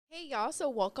Hey y'all, so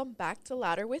welcome back to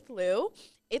Louder with Lou.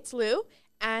 It's Lou,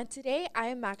 and today I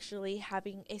am actually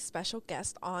having a special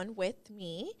guest on with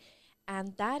me,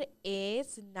 and that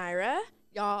is Nayra.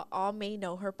 Y'all all may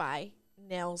know her by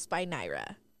Nails by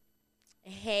Nayra.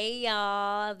 Hey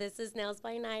y'all, this is Nails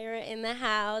by Nayra in the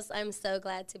house. I'm so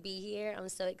glad to be here. I'm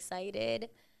so excited.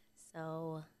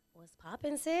 So, what's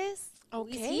poppin', sis?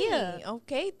 Who's here?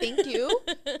 Okay, thank you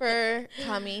for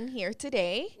coming here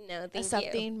today, No, thank you.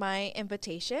 accepting my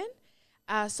invitation.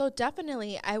 So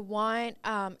definitely, I want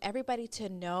everybody to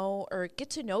know or get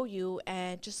to know you,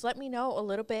 and just let me know a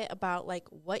little bit about like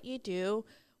what you do,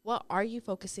 what are you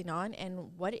focusing on,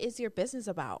 and what is your business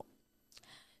about?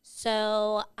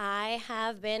 So, I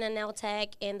have been a nail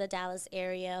tech in the Dallas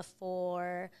area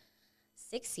for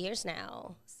 6 years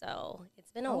now. So,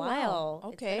 it's been a Oh, wow. while.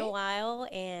 It's been Okay. a while,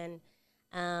 and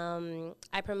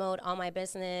I promote all my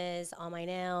business, all my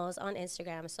nails on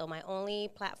Instagram. So, my only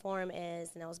platform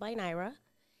is Nails by Nayra.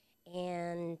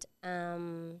 And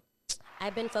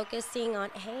I've been focusing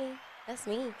on, hey, that's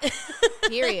me.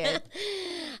 Period.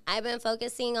 I've been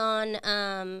focusing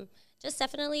on just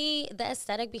definitely the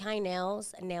aesthetic behind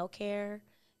nails, nail care,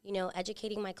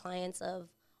 educating my clients of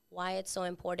why it's so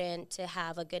important to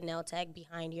have a good nail tech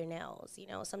behind your nails.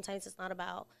 Sometimes it's not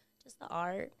about just the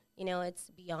art, it's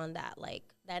beyond that, like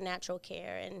that natural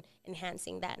care and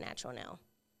enhancing that natural nail.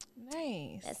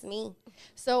 Nice. That's me.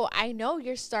 So I know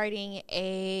you're starting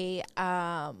a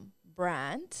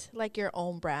brand, like your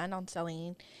own brand on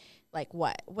selling. Like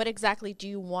what? What exactly do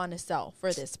you want to sell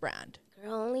for this brand?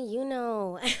 Girl, only you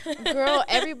know. Girl,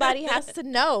 everybody has to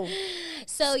know.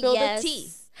 So Spill yes. the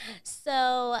tea.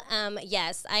 So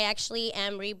yes, I actually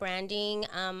am rebranding.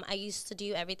 I used to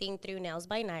do everything through Nails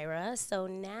by Nayra. So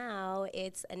now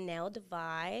it's a Nail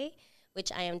Divide,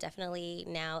 which I am definitely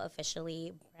now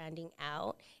officially branding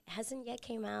out. It hasn't yet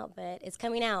came out, but it's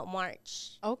coming out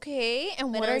March. Okay,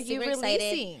 and But what I'm are you super excited.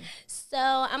 releasing? So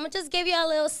I'm gonna just give you a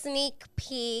little sneak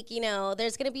peek.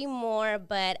 There's gonna be more,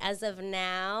 but as of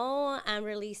now, I'm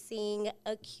releasing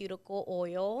a cuticle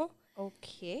oil.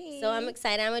 Okay. So I'm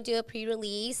excited. I'm gonna do a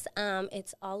pre-release.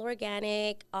 It's all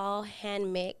organic, all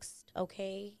hand mixed.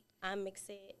 Okay, I mix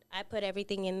it. I put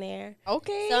everything in there.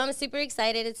 Okay. So I'm super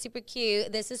excited. It's super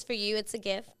cute. This is for you. It's a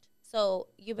gift. So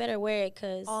you better wear it,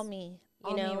 cause all me. you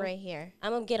All me know, right here.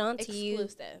 I'm gonna get on to you.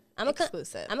 Exclusive. I'm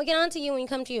Exclusive. gonna get on to you when you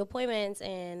come to your appointments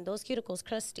and those cuticles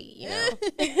crusty.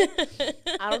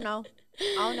 I don't know.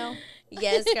 I don't know.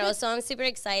 Yes, girl. So I'm super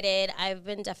excited. I've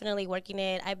been definitely working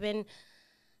it. I've been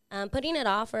putting it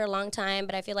off for a long time,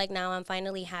 but I feel like now I'm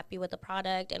finally happy with the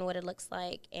product and what it looks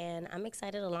like, and I'm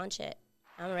excited to launch it.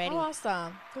 I'm ready. Oh,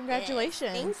 awesome.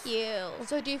 Congratulations. Yes, thank you.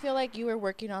 So do you feel like you were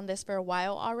working on this for a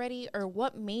while already, or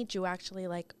what made you actually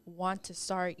like want to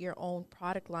start your own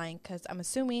product line? Because I'm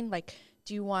assuming like,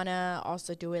 do you want to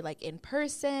also do it like in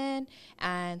person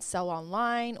and sell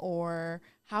online, or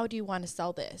how do you want to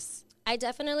sell this? I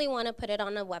definitely want to put it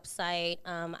on a website.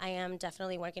 I am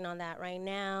definitely working on that right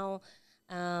now.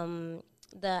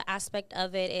 The aspect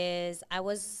of it is I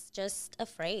was just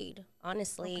afraid,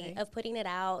 honestly, of putting it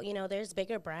out. There's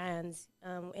bigger brands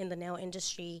in the nail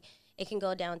industry. It can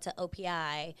go down to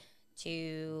OPI,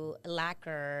 to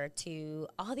Lacquer, to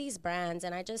all these brands.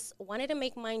 And I just wanted to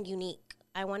make mine unique.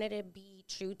 I wanted to be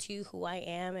true to who I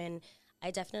am. And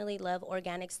I definitely love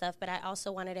organic stuff, but I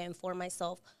also wanted to inform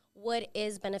myself what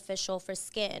is beneficial for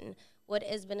skin, what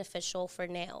is beneficial for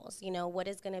nails, what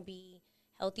is going to be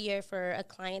healthier for a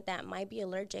client that might be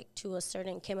allergic to a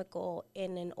certain chemical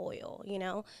in an oil,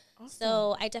 Awesome.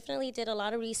 So I definitely did a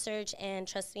lot of research, and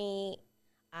trust me,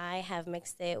 I have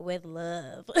mixed it with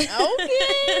love.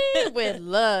 Okay. With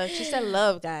love. She said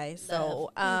love, guys.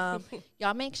 Love. So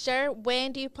y'all make sure,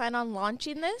 when do you plan on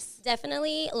launching this?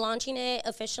 Definitely launching it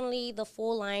officially, the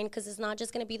full line, because it's not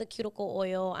just going to be the cuticle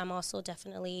oil. I'm also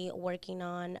definitely working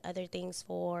on other things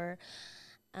for,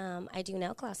 I do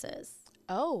nail classes.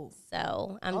 Oh.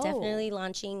 So I'm definitely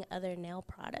launching other nail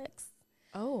products.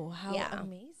 Oh, how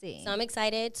amazing. So I'm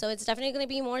excited. So it's definitely going to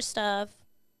be more stuff.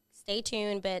 Stay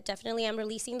tuned. But definitely I'm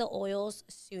releasing the oils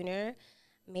sooner.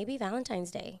 Maybe Valentine's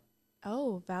Day.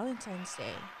 Oh, Valentine's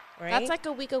Day. Right? That's like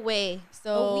a week away.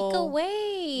 So a week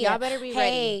away. Y'all better be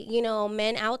ready. Hey,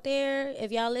 men out there,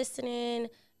 if y'all listening,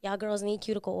 y'all girls need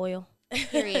cuticle oil.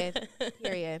 Period.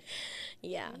 Period.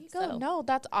 Yeah. There you go. No,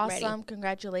 that's awesome. Ready.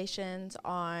 Congratulations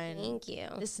on Thank you.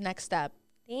 this next step.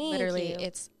 Thank Literally, you.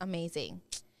 it's amazing.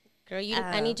 Girl,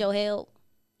 I need your help.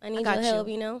 I need your help,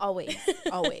 Always.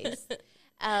 Always.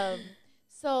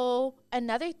 So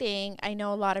another thing I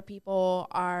know a lot of people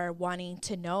are wanting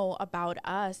to know about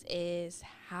us is,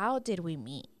 how did we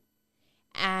meet?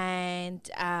 And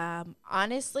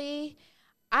honestly,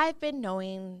 I've been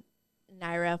knowing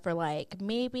Nayra for like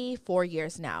maybe 4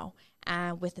 years now.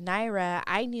 And with Nayra,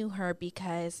 I knew her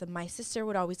because my sister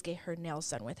would always get her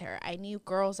nails done with her. I knew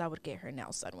girls that would get her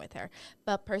nails done with her.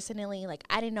 But personally, like,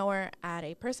 I didn't know her at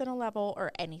a personal level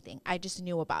or anything. I just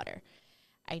knew about her.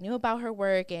 I knew about her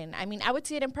work. And I mean, I would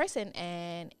see it in person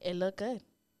and it looked good.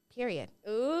 Period.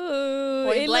 Ooh.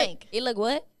 Point blank. It looked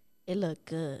what? It looked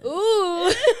good.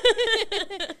 Ooh.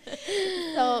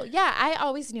 So, yeah, I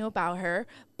always knew about her.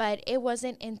 But it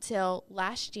wasn't until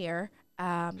last year,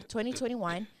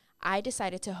 2021, I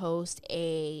decided to host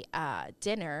a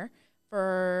dinner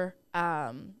for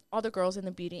all the girls in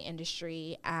the beauty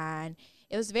industry, and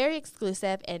it was very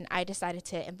exclusive, and I decided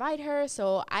to invite her.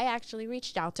 So I actually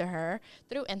reached out to her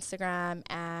through Instagram,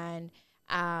 and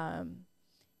I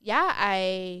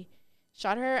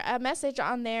shot her a message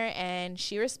on there, and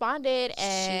she responded,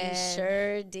 and she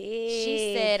sure did.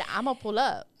 She said, "I'm gonna pull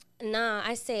up." Nah,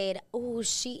 I said, oh,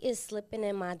 she is slipping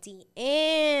in my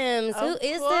DMs. Who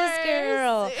is course. this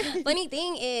girl? Funny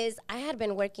thing is, I had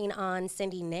been working on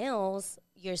Cindy Nails,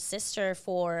 your sister,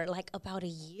 for like about a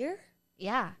year.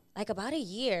 Yeah. Like about a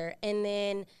year. And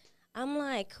then I'm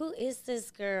like, who is this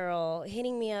girl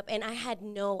hitting me up? And I had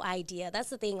no idea.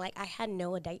 That's the thing. Like, I had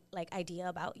no idea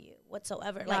about you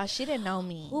whatsoever. Wow, like, she didn't know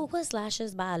me. Who was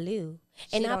Lashes by Lou?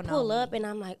 And I pull up and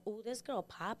I'm like, oh, this girl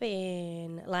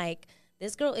popping. Like,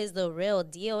 this girl is the real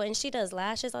deal, and she does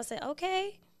lashes. I said,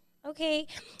 okay.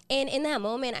 And in that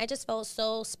moment, I just felt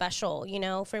so special, you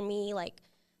know, for me, like,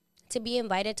 to be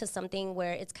invited to something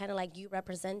where it's kind of like you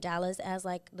represent Dallas as,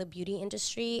 like, the beauty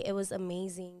industry. It was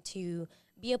amazing to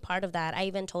be a part of that. I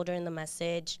even told her in the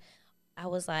message, I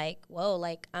was like, whoa,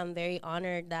 like, I'm very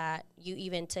honored that you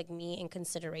even took me in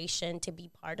consideration to be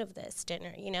part of this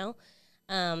dinner, you know?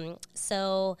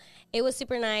 So it was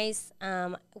super nice.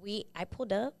 I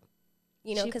pulled up.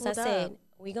 You know, because I said,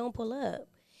 we going to pull up.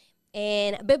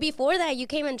 But before that, you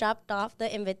came and dropped off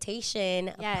the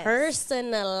invitation. Yes.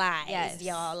 Personalized, yes.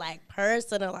 Y'all. Like,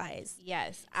 personalized.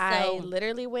 Yes. So, I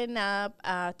literally went up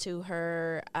to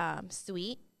her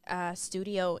suite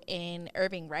studio in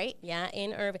Irving, right? Yeah,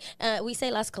 in Irving. We say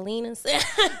Las Colinas.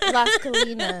 Las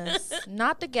Colinas.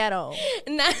 Not the ghetto.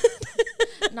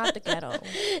 Not the ghetto.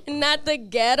 Not the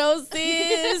ghetto,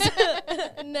 sis.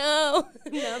 No.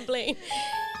 Not Blaine.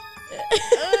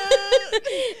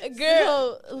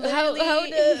 Girl,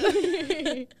 hold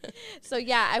up. So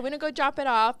yeah, I went to go drop it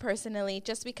off personally,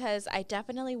 just because I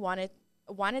definitely wanted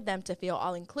them to feel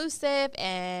all inclusive,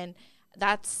 and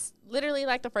that's literally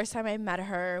like the first time I met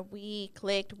her. We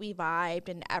clicked, we vibed,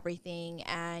 and everything.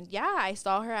 And yeah, I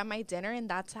saw her at my dinner, and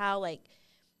that's how, like,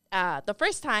 the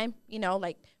first time, you know,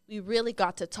 like, we really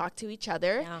got to talk to each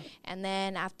other. Yeah. And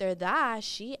then after that,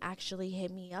 she actually hit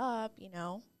me up, you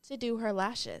know, to do her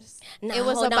lashes. No, it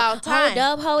was about time.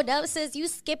 Hold up, sis. You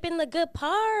skipping the good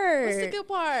part. What's the good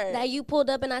part? That you pulled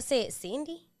up and I said,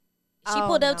 Cindy? She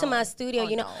pulled up to my studio,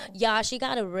 you know. No. Yeah, she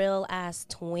got a real ass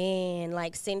twin.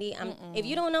 Like, Cindy, if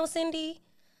you don't know Cindy,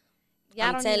 yeah,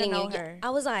 I'm telling you. Her.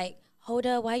 I was like, hold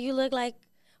up, why you look like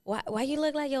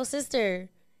your sister?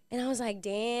 And I was like,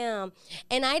 damn.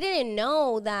 And I didn't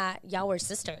know that y'all were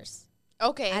sisters.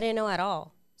 Okay. I didn't know at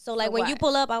all. So, like, when you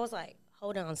pull up, I was like,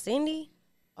 hold on, Cindy?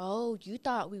 Oh, you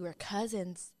thought we were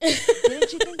cousins.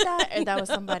 Didn't you think that? Or that was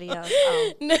somebody else?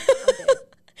 Oh, no.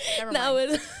 That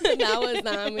was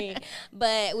not me.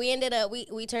 But we ended up,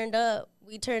 we turned up.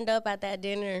 We turned up at that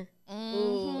dinner.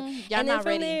 Mm-hmm. Y'all not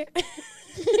ready.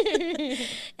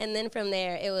 And then from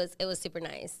there, it was super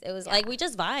nice. It was like we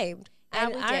just vibed. Yeah,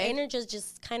 our energies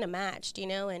just kind of matched, you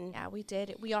know. And yeah, we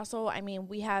did. We also, I mean,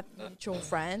 we have mutual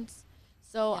friends.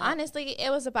 So honestly, it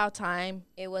was about time.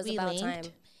 It was about time.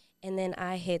 And then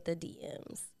I hit the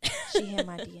DMs. She hit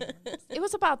my DMs. It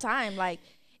was about time. Like,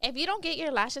 if you don't get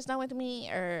your lashes done with me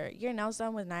or your nails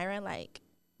done with Nayra, like,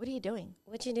 what are you doing?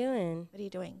 What you doing? What are you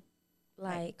doing?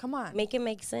 Like, come on. Make it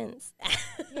make sense.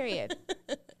 Period.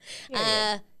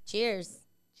 Cheers.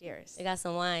 Cheers. We got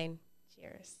some wine.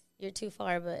 Cheers. You're too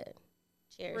far, but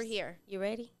cheers. We're here. You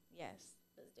ready? Yes.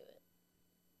 Let's do it.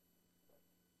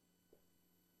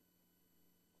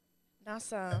 Now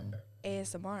some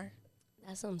ASMR.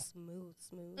 That's some smooth.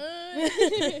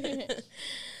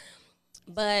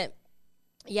 But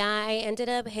yeah, I ended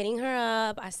up hitting her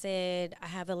up. I said, I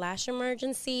have a lash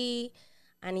emergency.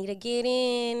 I need to get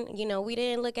in. You know, we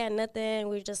didn't look at nothing.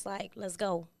 We were just like, let's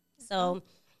go. So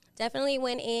definitely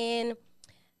went in.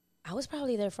 I was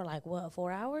probably there for like, what,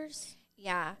 4 hours?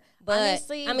 Yeah. But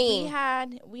honestly, I mean,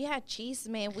 we had cheese,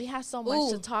 man. We had so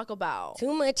much to talk about.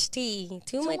 Too much tea.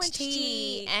 Too much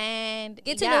tea. And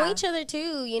get to know each other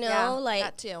too, you know, yeah, like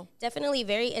that too. Definitely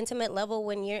very intimate level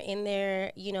when you're in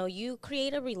there, you know, you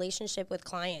create a relationship with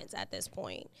clients at this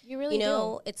point. You really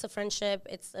do. It's a friendship,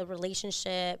 it's a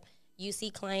relationship. You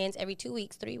see clients every 2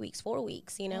 weeks, 3 weeks, 4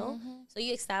 weeks, you know? So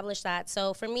you establish that.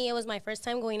 So for me, it was my first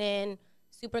time going in,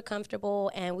 super comfortable,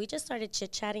 and we just started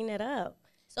chit-chatting it up.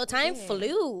 So time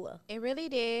flew. It really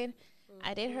did.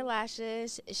 I did her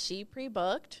lashes. She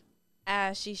pre-booked,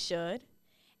 as she should.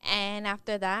 And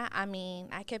after that, I mean,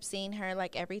 I kept seeing her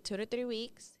like every 2 to 3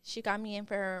 weeks. She got me in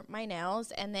for my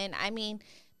nails. And then, I mean,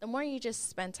 the more you just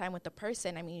spend time with the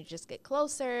person, I mean, you just get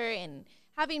closer. And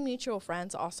having mutual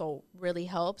friends also really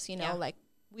helps. You know, like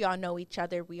we all know each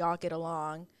other. We all get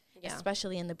along,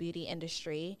 especially in the beauty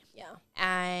industry. Yeah.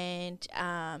 And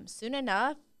soon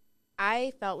enough,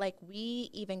 I felt like we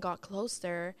even got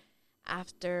closer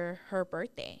after her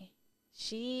birthday.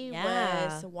 She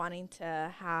was wanting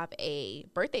to have a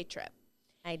birthday trip.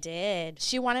 I did.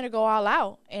 She wanted to go all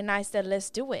out, and I said,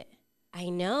 let's do it. I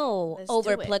know.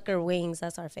 Over Plucker wings,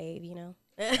 that's our fave, you know.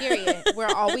 Period. We're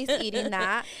always eating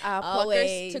that.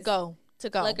 Pluckers to go.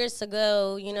 Pluckers to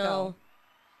go, you know.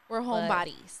 We're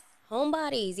homebodies.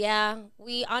 Homebodies, yeah.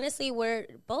 We honestly, we're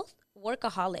both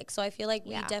workaholics, so I feel like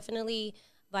we definitely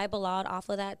vibe a lot off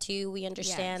of that too. We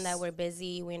understand that we're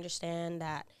busy. We understand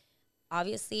that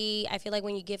obviously I feel like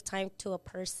when you give time to a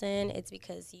person, it's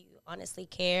because you honestly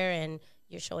care and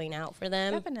you're showing out for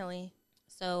them. Definitely.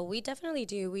 So we definitely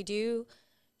do. We do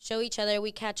show each other.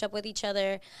 We catch up with each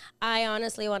other. I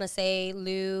honestly want to say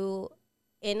Lou,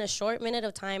 in a short minute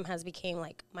of time, has became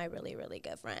like my really, really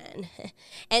good friend.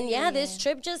 And this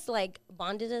trip just like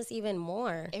bonded us even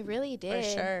more. It really did.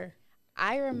 For sure.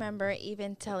 I remember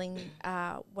even telling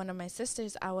one of my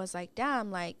sisters, I was like, damn,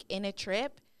 like in a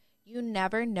trip, you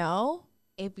never know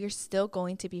if you're still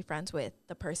going to be friends with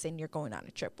the person you're going on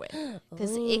a trip with.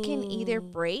 Because it can either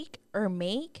break or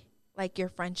make like your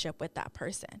friendship with that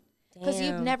person. Because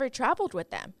you've never traveled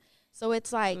with them. So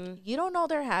it's like, you don't know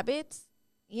their habits,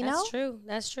 you know? That's true.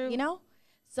 That's true. You know?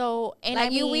 So, and like, I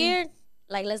mean, you weird?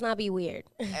 Like, let's not be weird.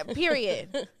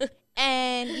 Period.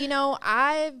 And, you know,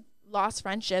 I've lost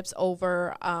friendships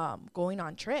over going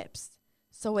on trips.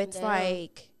 So it's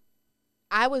like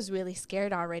I was really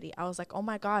scared already. I was like, oh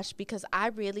my gosh, because I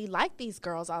really like these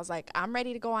girls. I was like, I'm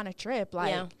ready to go on a trip.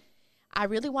 Like I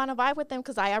really want to vibe with them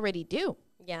because I already do.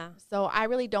 Yeah. So I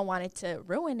really don't want it to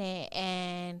ruin it.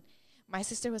 And my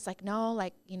sister was like, no,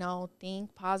 like, you know,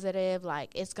 think positive,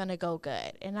 like it's gonna go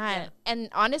good. And and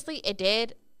honestly it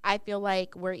did. I feel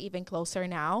like we're even closer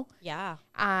now. Yeah.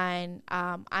 And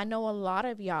I know a lot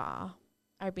of y'all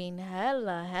are being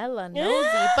hella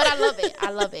nosy. But I love it.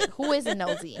 I love it. Who isn't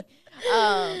nosy?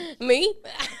 Me?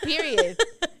 Period.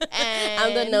 And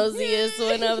I'm the nosiest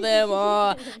one of them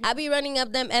all. I be running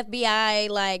up them FBI,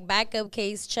 like, backup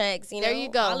case checks, you know? There you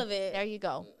go. All of it. There you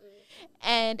go.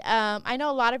 And I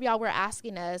know a lot of y'all were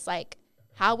asking us, like,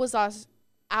 how was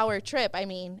our trip? I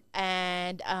mean,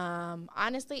 and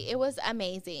honestly, it was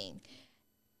amazing.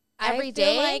 Every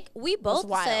day, like we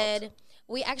both said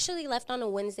we actually left on a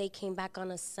Wednesday, came back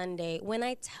on a Sunday. When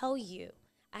I tell you,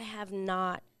 I have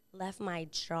not left my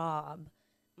job,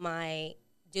 my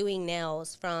doing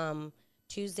nails from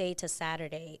Tuesday to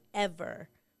Saturday ever.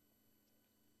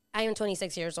 I am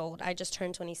 26 years old. I just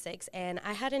turned 26, and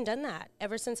I hadn't done that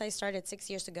ever since I started 6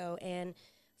 years ago. And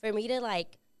for me to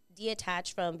like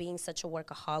detach from being such a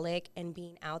workaholic and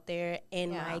being out there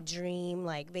in my dream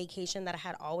like vacation that I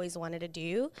had always wanted to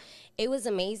do, it was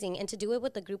amazing. And to do it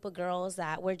with a group of girls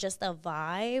that were just a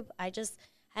vibe, I just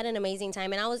had an amazing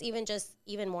time. And I was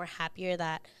even more happier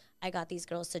that I got these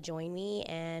girls to join me,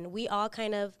 and we all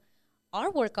kind of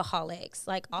are workaholics,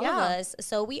 like all of us.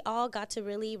 So we all got to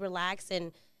really relax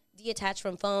and detach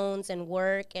from phones and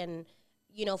work and,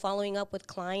 you know, following up with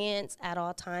clients at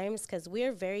all times, because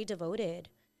we're very devoted.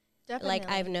 Definitely.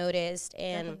 Like I've noticed.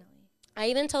 And I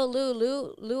even told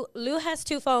Lou has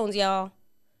 2 phones, y'all.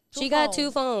 She got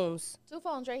 2 phones. 2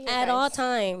 phones right here, at guys. all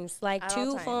times. Like at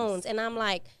 2 phones. And I'm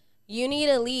like, you need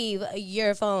to leave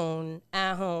your phone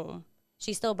at home.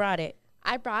 She still brought it.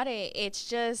 I brought it. It's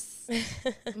just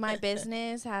my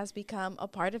business has become a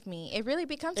part of me. It really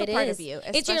becomes a part of you.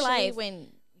 It's your life when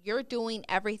you're doing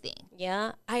everything.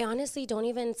 Yeah. I honestly don't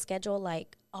even schedule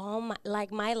like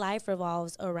my life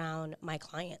revolves around my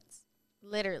clients.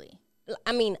 Literally.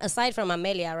 I mean, aside from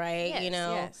Amelia, right? Yes, you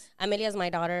know, yes. Amelia's my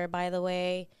daughter, by the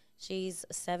way. She's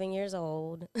 7 years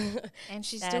old. And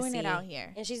she's doing it out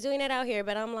here. And she's doing it out here.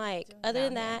 But I'm like, other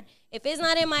than that, if it's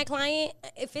not in my client,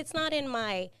 if it's not in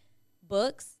my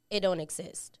books, it don't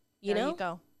exist. You know? You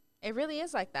go. It really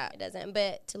is like that. It doesn't.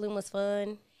 But Tulum was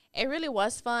fun. It really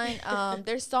was fun.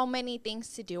 There's so many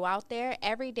things to do out there.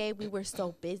 Every day we were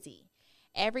so busy.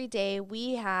 Every day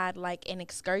we had like an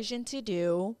excursion to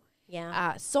do.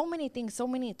 Yeah. So many things, so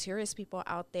many tourist people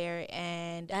out there.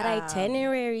 And that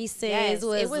itinerary, sis, yes,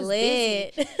 was it was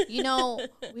lit. busy. You know,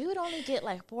 we would only get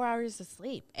like 4 hours of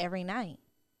sleep every night.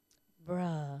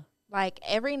 Bruh. Like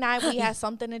every night we had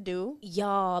something to do.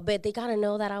 Y'all, but they gotta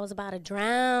know that I was about to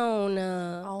drown.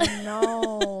 Oh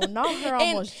no. Not her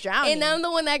almost drowning. And I'm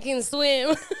the one that can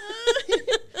swim.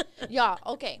 Y'all,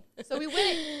 okay. So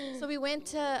we went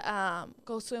to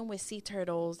go swim with sea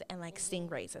turtles and like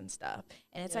stingrays and stuff.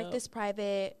 And it's like this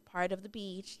private part of the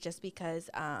beach just because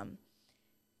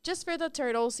just for the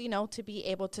turtles, you know, to be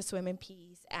able to swim in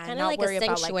peace and kinda not like worry a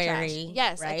about like trash. sanctuary.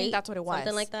 Yes, right? I think that's what it was.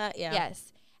 Something like that, yeah.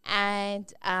 Yes. And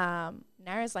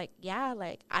Nayra's like, yeah,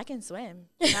 like I can swim.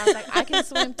 And I was like, I can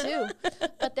swim too.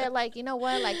 But they're like, you know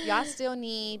what? Like y'all still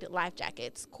need life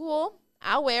jackets. Cool.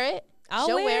 I'll wear it. I'll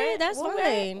wear it. That's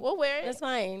fine. We'll wear it. That's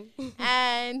fine.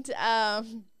 And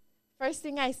first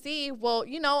thing I see, well,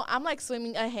 you know, I'm like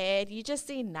swimming ahead. You just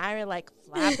see Nayra like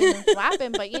flapping and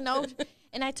flapping. But, you know,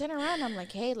 and I turn around. I'm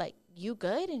like, hey, like, you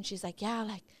good? And she's like, yeah,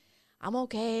 like, I'm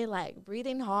okay, like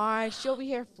breathing hard. She over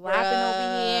here flapping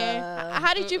over here.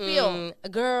 How did you feel?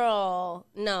 Girl,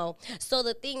 no. So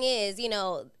the thing is, you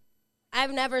know,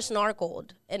 I've never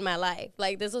snorkeled in my life.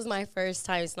 Like, this was my first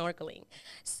time snorkeling.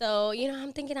 So, you know,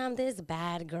 I'm thinking I'm this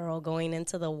bad girl going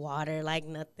into the water like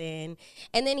nothing.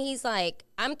 And then he's like,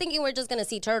 I'm thinking we're just going to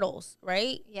see turtles,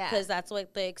 right? Yeah. Because that's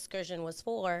what the excursion was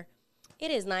for.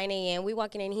 It is 9 a.m. We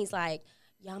walking in, he's like,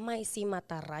 y'all might see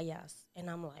matarrayas. And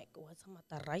I'm like, what's a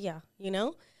matarraya? You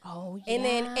know? Oh, yeah.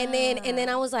 And then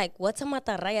I was like, what's a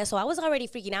matarraya? So I was already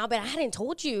freaking out, but I hadn't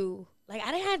told you. Like,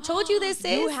 I hadn't told you this,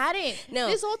 sis. You hadn't. No.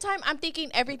 This whole time, I'm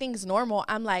thinking everything's normal.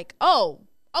 I'm like, oh,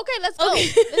 okay, let's go.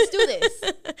 Let's do this.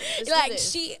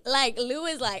 Lou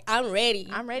is like, I'm ready.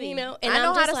 I'm ready. You know? And I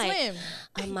know how to swim.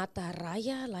 A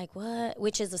matarraya? Like, what?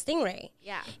 Which is a stingray.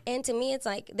 Yeah. And to me, it's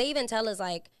like, they even tell us,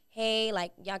 like, hey,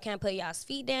 like, y'all can't put y'all's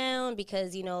feet down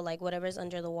because, you know, like, whatever's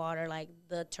under the water, like,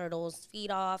 the turtles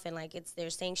feed off and, like, it's their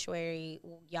sanctuary,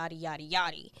 yada, yada,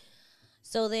 yada.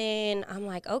 So then I'm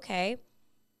like, okay.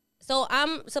 So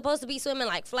I'm supposed to be swimming,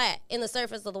 like, flat in the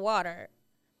surface of the water.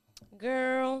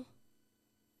 Girl,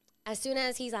 as soon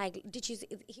as he's like, did you see?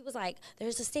 He was like,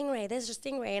 there's a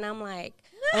stingray. And I'm like,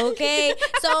 okay.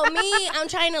 So I'm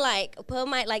trying to like put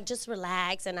my, like, just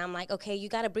relax. And I'm like, okay, you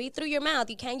got to breathe through your mouth.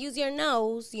 You can't use your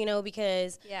nose, you know,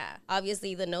 because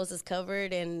obviously the nose is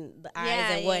covered and the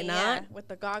eyes and whatnot. Yeah, with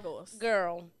the goggles.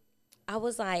 Girl, I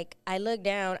was like, I look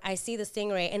down, I see the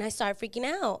stingray, and I start freaking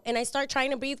out. And I start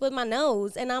trying to breathe with my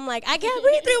nose. And I'm like, I can't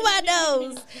breathe through my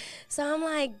nose. So I'm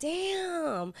like,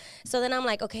 damn. So then I'm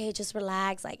like, okay, just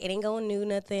relax. Like, it ain't gonna do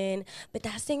nothing. But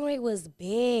that stingray was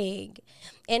big.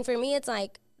 And for me, it's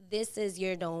like, this is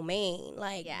your domain.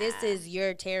 Like, this is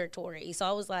your territory. So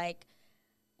I was like,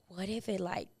 what if it,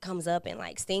 like, comes up and,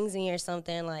 like, stings me or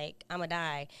something? Like, I'm gonna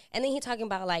die. And then he talking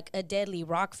about, like, a deadly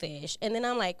rockfish. And then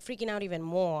I'm, like, freaking out even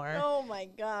more. Oh, my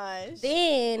gosh.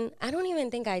 Then, I don't even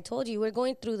think I told you, we're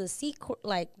going through the sea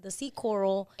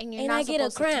coral, and I get a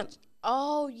cramp.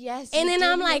 Oh, yes. And then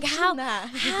I'm like, how in the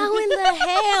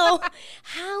hell?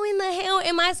 How in the hell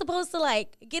am I supposed to,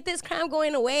 like, get this cramp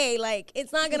going away? Like,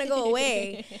 it's not gonna go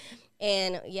away.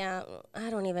 And, yeah, I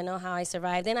don't even know how I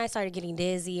survived. Then I started getting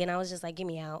dizzy, and I was just like, get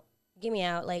me out.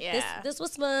 Like, this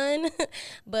was fun.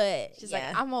 But, she's like,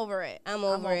 I'm over it. I'm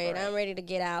over it. I'm ready to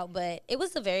get out. But it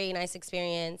was a very nice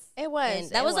experience. It was. And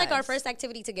that was, like, our first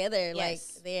activity together, like,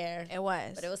 there. It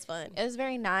was. But it was fun. It was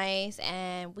very nice.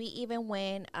 And we even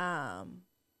went, oh,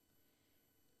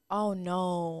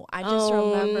 no. I just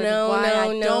remembered why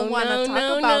I don't want to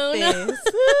talk about this.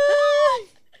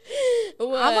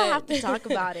 What? I'm gonna have to talk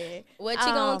about it. What you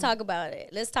gonna talk about it?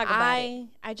 Let's talk about it.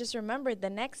 I just remembered the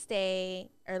next day,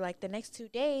 or like the next 2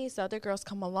 days, the other girls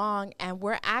come along, and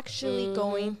we're actually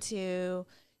going to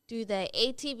do the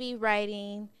ATV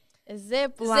riding,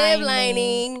 zip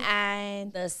lining,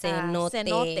 and the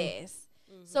cenotes.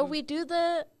 So we do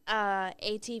the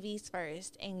ATVs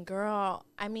first, and girl,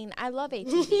 I mean, I love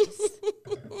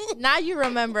ATVs. Now you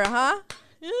remember, huh?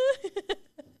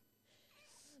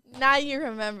 Now you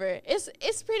remember.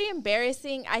 It's pretty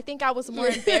embarrassing. I think I was more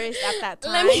embarrassed at that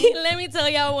time. Let me tell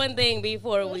y'all one thing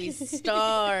before we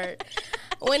start.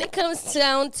 When it comes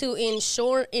down to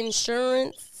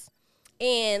insurance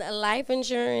and life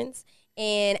insurance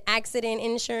and accident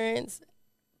insurance,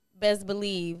 best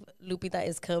believe Lupita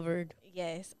is covered.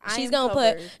 Yes, she's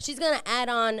gonna add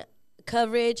on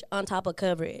coverage on top of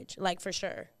coverage, like, for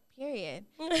sure. Period.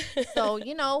 So,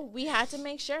 you know, we had to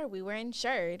make sure we were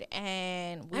insured,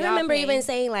 and I remember even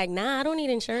saying like, "Nah, I don't need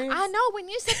insurance." I know, when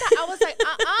you said that, I was like,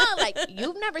 like,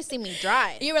 you've never seen me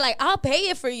drive. You were like, "I'll pay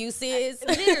it for you, sis."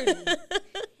 Literally.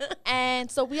 And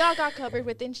so we all got covered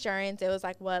with insurance. It was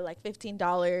like what, like $15.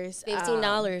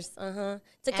 $15.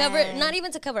 To cover, not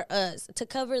even to cover us, to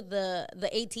cover the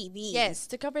ATV. Yes,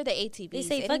 to cover the ATVs. They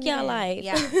say, "Fuck y'all life."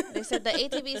 Yeah, they said the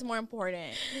ATV is more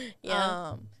important.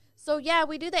 Yeah. So, yeah,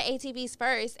 we do the ATVs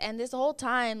first. And this whole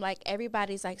time, like,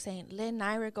 everybody's, like, saying, let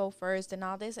Nayra go first and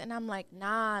all this. And I'm like,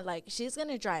 nah, like, she's going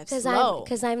to drive slow.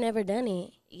 Because I've never done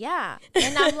it. Yeah.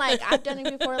 And I'm like, I've done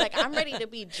it before. Like, I'm ready to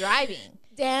be driving.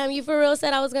 Damn, you for real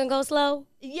said I was going to go slow?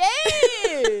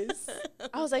 Yes.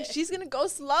 I was like, she's going to go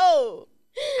slow.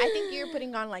 I think you're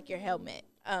putting on, like, your helmet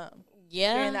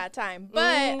during that time.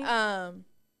 But,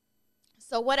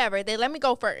 so whatever. They let me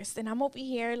go first. And I'm over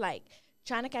here, like,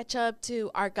 trying to catch up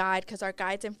to our guide, because our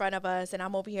guide's in front of us, and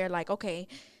I'm over here like, okay,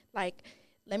 like,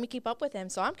 let me keep up with him.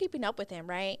 So I'm keeping up with him,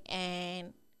 right?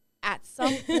 And at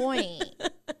some point,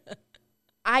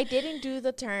 I didn't do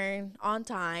the turn on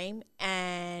time,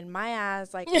 and my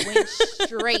ass like went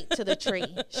straight to the tree.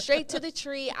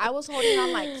 I was holding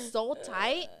on like so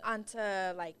tight onto,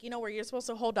 like, you know, where you're supposed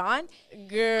to hold on.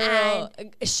 Girl,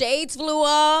 and shades flew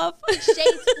off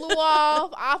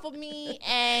off of me,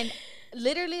 and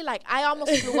literally, like, I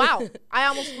almost flew out.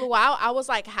 I was,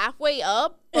 like, halfway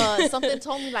up, but something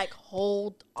told me, like,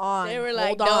 hold on. They were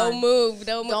like, don't move.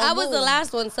 I was the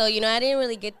last one, so, you know, I didn't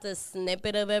really get the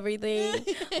snippet of everything.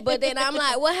 But then I'm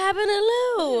like, what happened to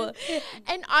Lou?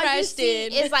 And all you see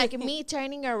is, like, me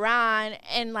turning around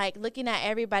and, like, looking at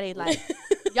everybody, like,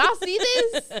 y'all see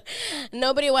this?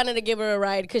 Nobody wanted to give her a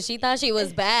ride because she thought she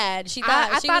was bad. She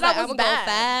thought she was like, I'm going to go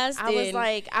fast. I was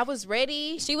like, I was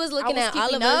ready. She was looking at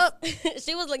all of us.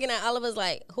 She was looking at all of us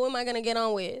like, who am I going to get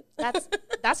on with?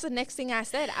 That's the next thing I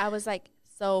said. I was like,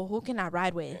 so who can I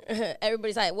ride with?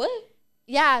 Everybody's like, what?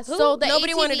 Yeah, who? So the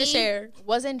nobody ATV wanted to share.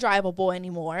 Wasn't drivable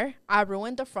anymore. I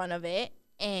ruined the front of it.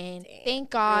 And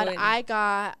thank God I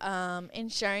got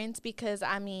insurance, because,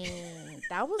 I mean,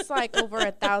 that was like over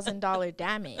 $1,000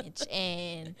 damage.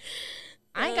 And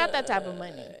I ain't got that type of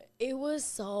money. It was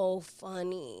so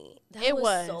funny. It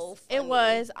was so funny. It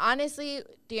was. Honestly,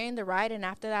 during the ride and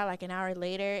after that, like an hour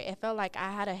later, it felt like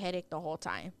I had a headache the whole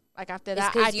time. Like after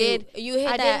that, I did. You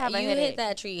hit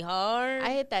that tree hard. I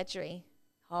hit that tree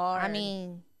hard. I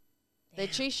mean, the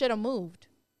tree should have moved.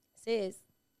 Sis.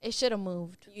 It should have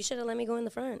moved. You should have let me go in the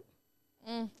front.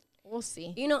 We'll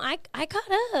see. You know, I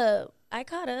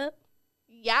caught up.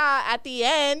 Yeah, at the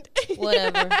end.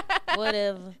 Whatever.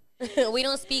 We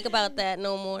don't speak about that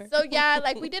no more. So, yeah,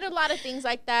 like, we did a lot of things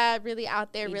like that. Really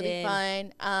out there, really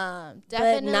fun.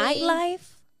 Definitely. But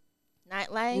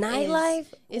nightlife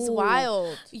is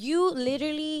wild. You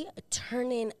literally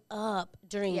turning up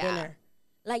during dinner.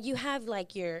 Like, you have,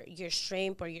 like, your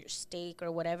shrimp or your steak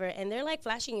or whatever, and they're, like,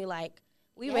 flashing you like,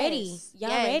 we ready. Y'all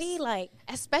ready? Like,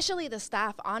 especially the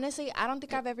staff. Honestly, I don't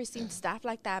think I've ever seen staff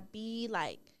like that be,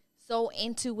 like, so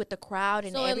into with the crowd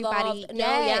and everybody.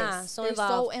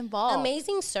 So involved.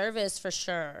 Amazing service for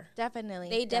sure. Definitely.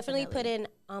 They definitely put in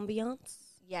ambiance.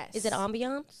 Yes. Is it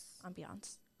ambiance?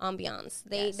 Ambiance.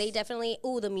 They definitely,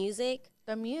 the music.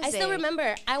 The music. I still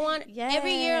remember.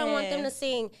 Every year I want them to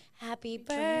sing "Happy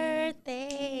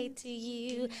Birthday to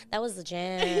You." That was the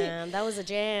jam.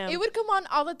 It would come on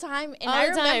all the time, and I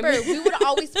remember we would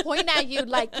always point at you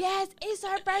like, "Yes, it's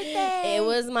her birthday." It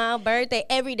was my birthday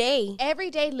every day. Every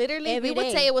day, literally, we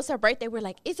would say it was her birthday. We're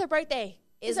like, "It's her birthday.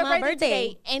 It's my birthday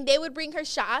today." And they would bring her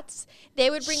shots. They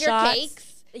would bring her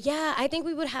cakes. Yeah, I think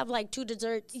we would have like 2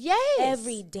 desserts. Yes.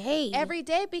 Every day.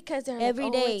 Because they're like,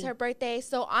 it's her birthday.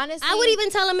 So honestly, I would even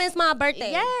tell them it's my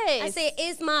birthday. Yes. I say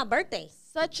it's my birthday.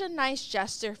 Such a nice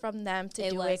gesture from them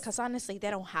to do it, because honestly, they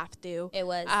don't have to. It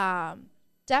was.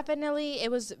 Definitely, it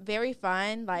was very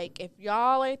fun. Like, if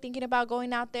y'all are thinking about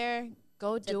going out there,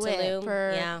 go do it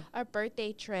for a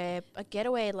birthday trip, a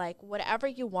getaway, like whatever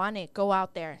you want it, go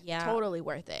out there. Yeah. Totally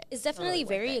worth it. It's definitely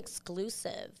very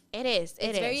exclusive. It is.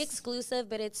 It's very exclusive,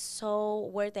 but it's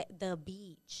so worth it. The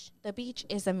beach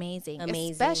is amazing.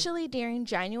 Especially during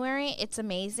January. It's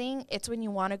amazing. It's when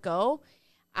you want to go.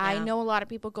 Yeah. I know a lot of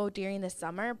people go during the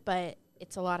summer, but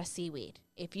it's a lot of seaweed.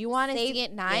 If you want to see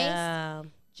it nice,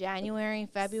 January,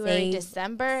 February,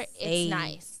 December, it's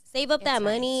nice. Save up that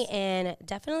money and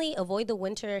definitely avoid the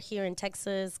winter here in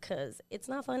Texas, because it's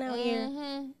not fun out here.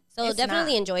 So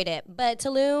definitely enjoyed it. But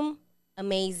Tulum,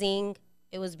 amazing.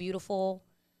 It was beautiful.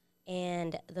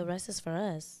 And the rest is for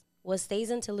us. What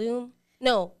stays in Tulum?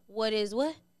 No, what is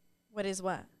what? What is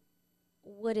what?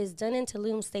 What is done in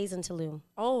Tulum stays in Tulum.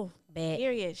 Oh,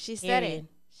 period. She said it.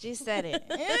 She said it.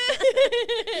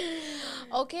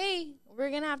 Okay, we're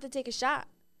gonna have to take a shot.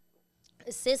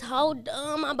 Sis, hold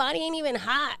on. My body ain't even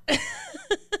hot.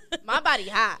 My body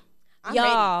hot. I'm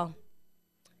Y'all. ready.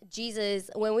 Jesus,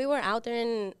 when we were out there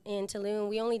in Tulum,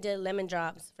 we only did lemon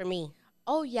drops for me.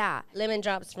 Oh yeah, Lemon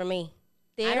drops for me.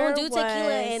 I there don't do tequila,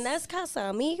 was- and that's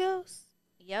Casamigos.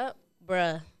 Yep.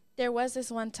 Bruh. There was this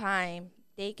one time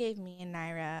they gave me and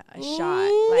Nayra a shot,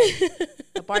 like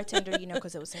the bartender, you know,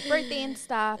 because it was her birthday and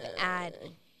stuff. And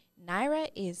Nayra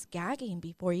is gagging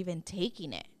before even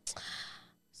taking it.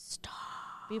 Stop.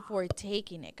 Before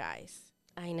taking it, guys.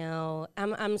 I know.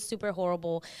 I'm super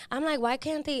horrible. I'm like, why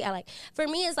can't they? For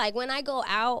me, it's like when I go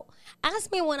out,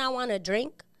 ask me when I want a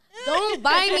drink. Don't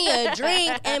buy me a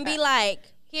drink and be like,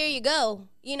 here you go.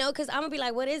 You know, because I'm going to be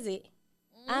like, what is it?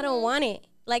 I don't want it.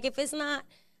 Like, if it's not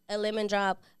a lemon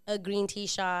drop, a green tea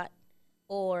shot,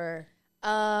 or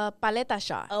Paleta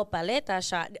shot. a paleta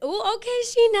shot. Ooh, okay,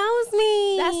 she knows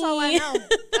me. That's all I know.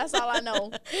 That's all I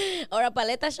know. Or a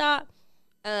paleta shot.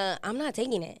 I'm not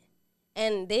taking it.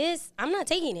 And this, I'm not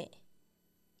taking it.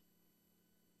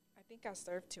 I think I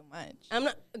served too much. I'm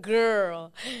not,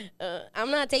 girl.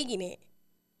 I'm not taking it.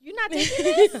 You're not taking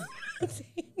this?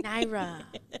 Nayra.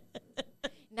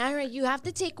 Nayra, you have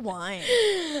to take one.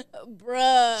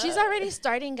 Bruh. She's already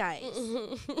starting, guys.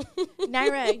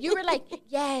 Nayra, you were like,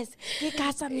 yes, get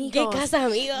Casamigos. Get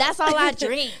Casamigos. That's all I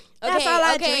drink. Okay, That's all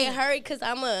I okay, drink. hurry, because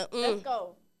Let's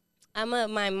go.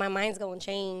 my mind's going to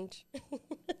change.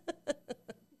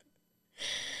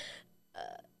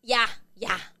 Yeah,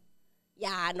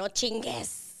 no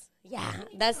chingues. Yeah,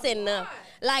 that's enough.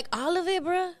 Like all of it,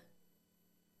 bruh.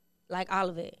 Like all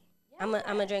of it. Yeah. I'm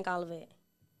gonna drink all of it.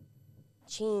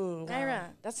 Chinga. Nayra,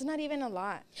 that's not even a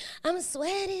lot. I'm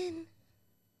sweating.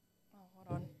 Oh, hold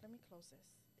on. Let me close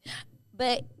this.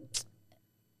 But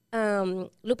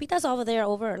Lupita's over there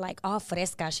like all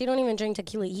fresca. She don't even drink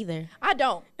tequila either. I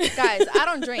don't. Guys, I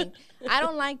don't drink. I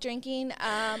don't like drinking.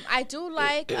 I do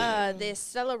like this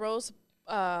Stella Rose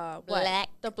Black.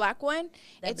 the black one.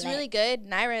 black. It's really good.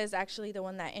 Naira is actually the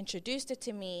one that introduced it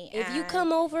to me. If you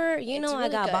come over, you know really I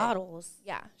got good. bottles.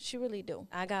 Yeah, she really do.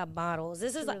 I got bottles.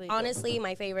 This is really honestly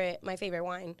my favorite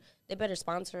wine. They better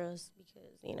sponsor us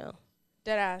because, you know.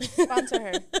 Deadass. Sponsor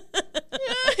her.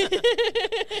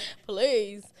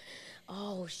 Please.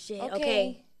 Oh shit.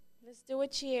 Okay. Let's do a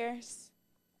cheers.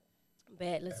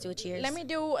 Bet. Let's do a cheers. Let me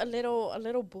do a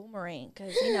little boomerang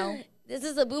because you know This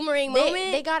is a boomerang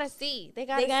moment. they gotta see. They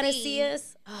gotta see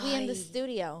us. We in the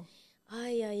studio.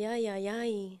 Ay, ay, ay, ay,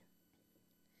 ay.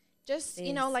 Just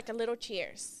you know, like a little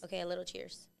cheers. Okay, a little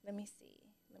cheers. Let me see.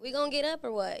 We gonna get up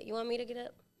or what? You want me to get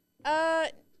up?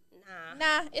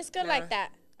 Nah, it's good like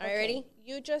that. All right, ready?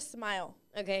 You just smile.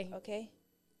 Okay. Okay.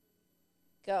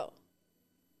 Go.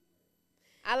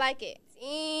 I like it.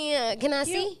 Yeah. Can I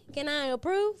see? Can I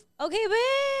approve? Okay,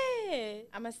 bet.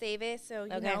 I'm gonna save it so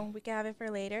you Okay. know we can have it for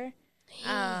later.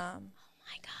 Oh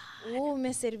my God. Me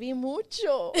serví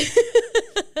mucho.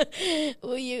 Uy,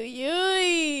 uy,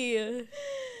 uy.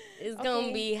 It's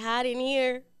gonna be hot in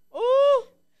here. Ooh.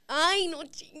 Ay, no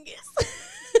chingues.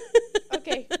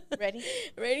 Okay, ready?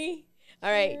 Ready?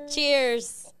 All right,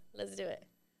 cheers. Let's do it.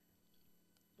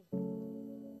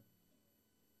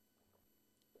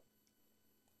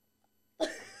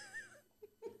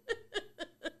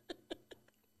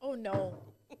 Oh no.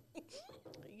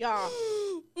 Yeah.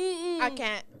 I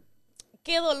can't.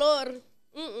 Qué dolor.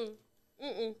 Mm-mm.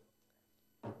 Mm-mm.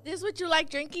 This is what you like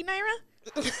drinking, Nayra?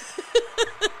 This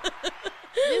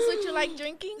is what you like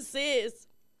drinking? Sis.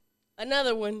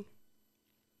 Another one.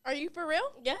 Are you for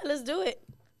real? Yeah, let's do it.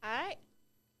 All right.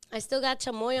 I still got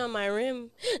chamoy on my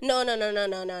rim. No.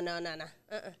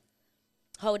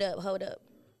 Hold up.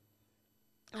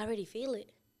 I already feel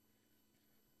it.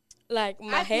 Like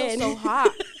my I head. feel so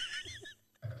hot.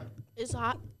 It's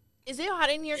hot. Is it hot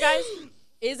in here, guys?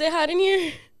 Is it hot in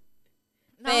here?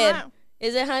 No, Babe, hot.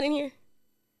 is it hot in here?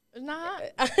 It's not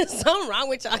hot. Something wrong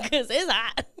with y'all because it's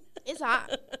hot. It's hot.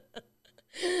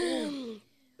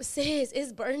 Sis,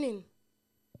 it's burning.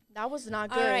 That was not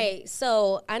good. All right,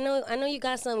 so I know you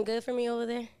got something good for me over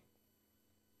there.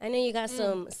 I know you got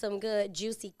some good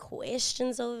juicy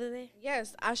questions over there.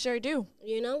 Yes, I sure do.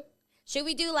 You know, should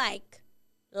we do like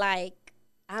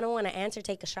I don't want to answer,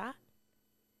 take a shot,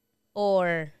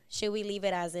 or should we leave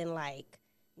it as in like,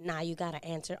 nah, you gotta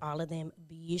answer all of them,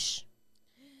 bish?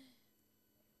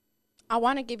 I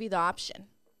want to give you the option.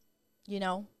 You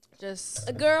know,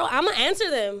 just Girl, I'm gonna answer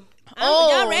them.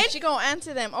 y'all ready? She gonna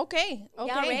answer them. Okay. Y'all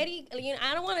ready? You know,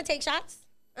 I don't want to take shots.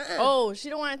 Oh, she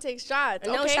don't want to take shots.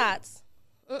 No Okay. shots.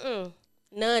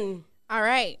 None. All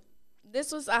right.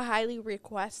 This was a highly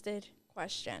requested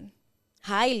question.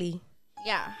 Highly.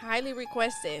 Yeah, highly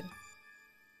requested.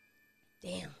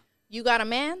 Damn. You got a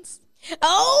man's?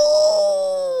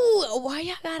 Oh, why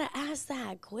y'all gotta ask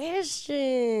that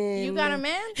question? You got a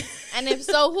man? And if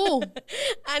so, who?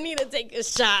 I need to take a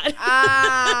shot.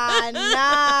 Nah.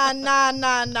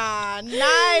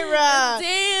 Nayra.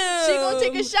 Damn. She gonna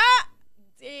take a shot?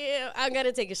 Damn. I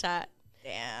gotta take a shot.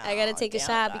 Damn. I gotta take a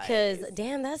shot guys. because,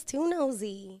 damn, that's too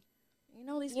nosy. You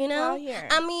know these people out here.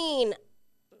 I mean,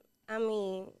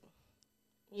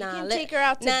 you can take her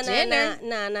out to dinner.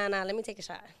 Nah. Let me take a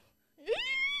shot.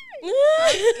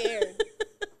 I'm scared.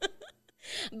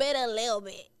 But a little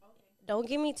bit. Okay. Don't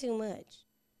give me too much.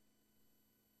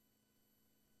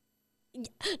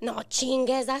 No,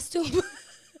 chingas, that's too much.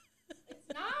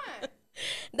 It's not.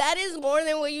 That is more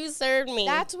than what you served me.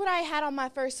 That's what I had on my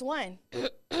first one.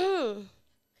 That's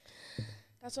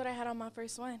what I had on my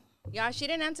first one. Yeah, she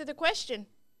didn't answer the question.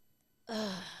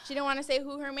 She didn't want to say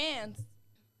who her man's.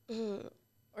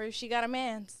 Or if she got a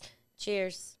man's.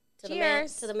 Cheers.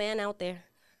 Cheers. To the man out there.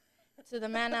 To the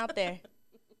man out there.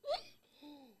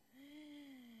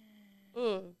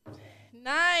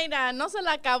 Nayra, no se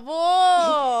la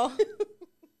acabó.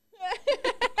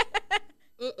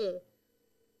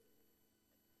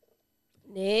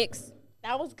 Next.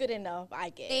 That was good enough, I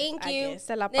guess. Thank you. Guess.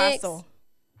 Se la Next. paso.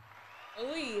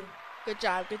 Uy. Good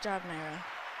job, Nayra.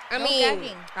 I No mean,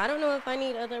 gagging. I don't know if I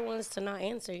need other ones to not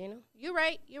answer, You're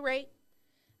right.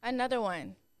 Another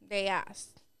one. They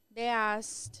asked,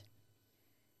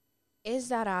 is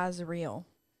that Oz real?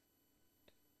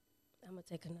 I'm going to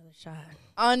take another shot.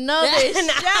 Another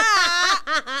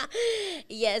shot?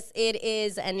 Yes, it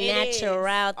is a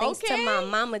natural. Thanks to my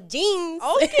mama jeans.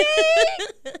 Okay.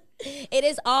 It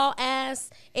is all ass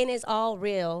and it's all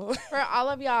real. For all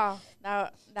of y'all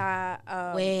that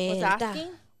was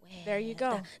asking, there you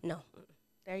go. No.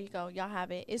 There you go. Y'all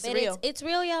have it. It's But real. It's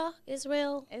real, y'all. It's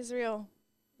real. It's real.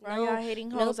 For all y'all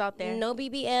hating hoes out there. No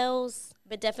BBLs,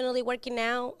 but definitely working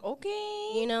out.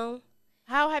 Okay.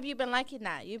 How have you been liking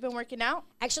that? You've been working out?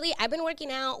 Actually, I've been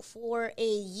working out for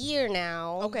a year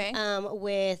now. Okay.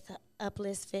 With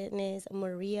Uplift Fitness,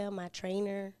 Maria, my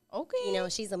trainer. Okay.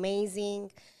 She's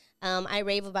amazing. I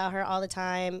rave about her all the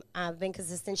time. I've been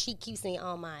consistent. She keeps me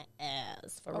on my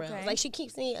ass, for real. Like, she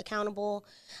keeps me accountable.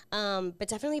 But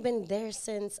definitely been there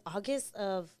since August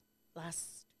of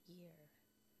last year.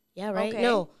 Yeah, right? Okay.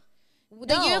 No.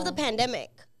 The year of the pandemic.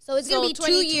 So it's going to be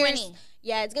 2 years.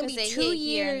 Yeah, it's going to be 2 years.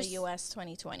 Here in the U.S.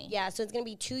 2020. Yeah, so it's going to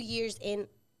be 2 years in,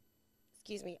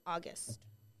 August.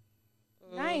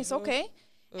 Nice, okay.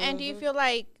 And do you feel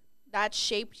like that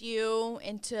shaped you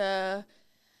into,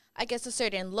 I guess, a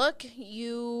certain look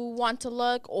you want to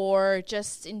look, or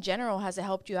just in general, has it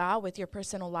helped you out with your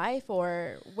personal life,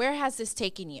 or where has this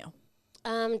taken you?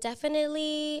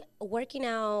 Definitely working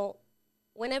out.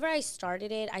 Whenever I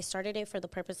started it for the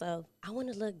purpose of, I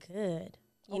want to look good.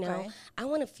 You know, I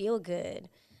want to feel good.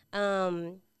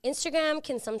 Instagram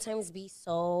can sometimes be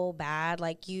so bad.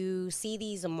 Like, you see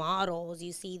these models,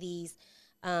 you see these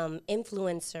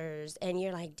influencers, and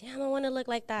you're like, damn, I want to look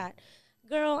like that.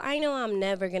 Girl, I know I'm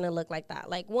never going to look like that.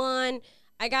 Like, 1,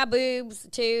 I got boobs.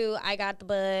 2, I got the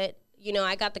butt.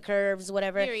 I got the curves,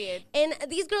 whatever. Period. And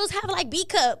these girls have, like, B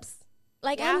cups.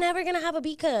 Like, I'm never going to have a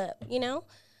B cup,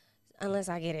 unless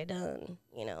I get it done,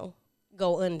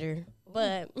 go under.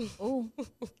 But ooh.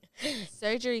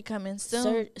 Surgery coming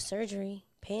soon. Surgery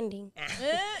pending.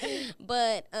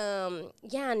 But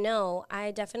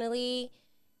I definitely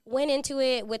went into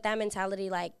it with that mentality,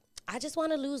 like, I just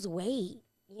want to lose weight,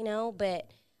 but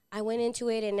I went into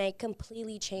it and I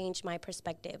completely changed my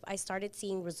perspective. I started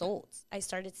seeing results. I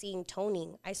started seeing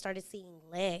toning. I started seeing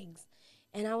legs.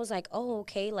 And I was like, oh,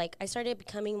 okay. Like, I started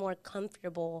becoming more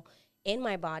comfortable in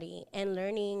my body and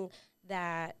learning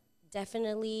that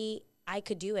definitely I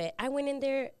could do it. I went in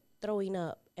there throwing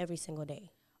up every single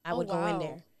day. I would go in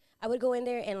there. I would go in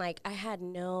there and, like, I had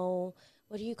no,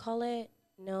 what do you call it?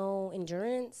 No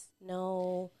endurance,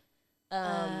 no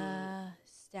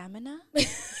stamina.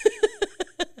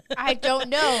 I don't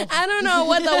know. I don't know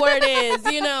what the word is,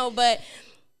 but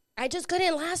I just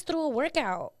couldn't last through a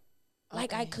workout.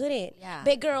 Like, I couldn't. Yeah.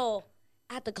 Big girl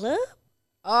at the club.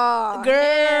 Oh, girl,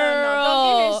 no,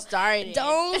 don't get me started.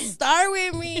 Don't start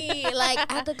with me. Like,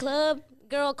 at the club,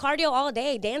 girl, cardio all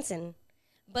day, dancing.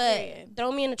 But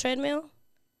throw me in the treadmill,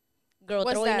 girl,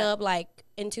 throwing up like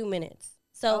in 2 minutes.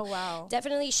 So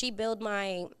definitely she built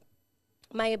my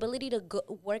ability to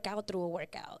work out through a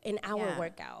workout, an hour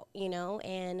workout,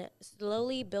 and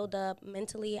slowly build up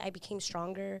mentally. I became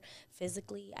stronger.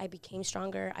 Physically, I became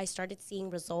stronger. I started seeing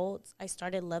results. I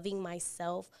started loving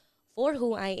myself for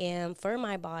who I am, for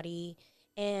my body,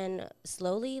 and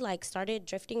slowly like started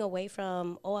drifting away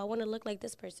from, oh, I want to look like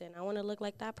this person, I want to look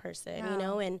like that person, you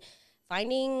know, and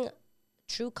finding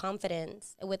true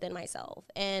confidence within myself.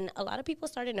 And a lot of people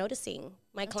started noticing.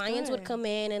 My clients would come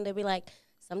in and they'd be like,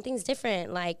 something's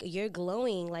different, like you're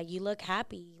glowing, like you look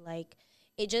happy, like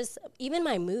it just, even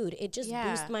my mood, it just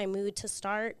boosted my mood to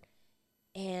start.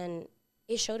 And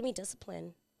it showed me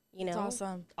discipline, you know. That's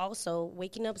awesome. Also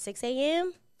waking up 6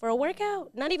 a.m. for a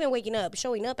workout, not even waking up,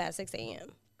 showing up at 6 a.m.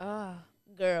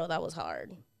 Girl, that was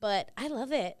hard, but I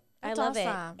love it. I love it,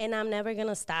 and I'm never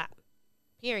gonna stop.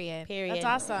 Period. That's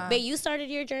awesome. But you started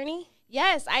your journey?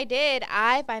 Yes, I did.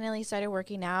 I finally started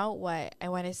working out. What I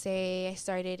want to say, I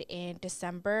started in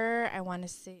December. I want to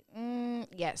say,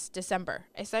 yes, December.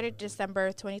 I started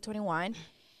December 2021.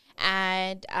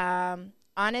 And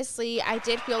honestly, I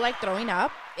did feel like throwing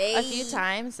up a few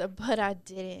times, but I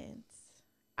didn't.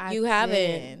 You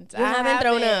haven't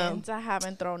thrown up. I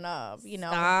haven't thrown up, you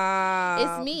know. Stop.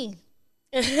 It's me.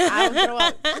 I don't throw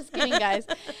up. Just kidding, guys.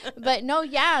 But no,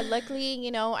 yeah, luckily,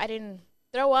 you know, I didn't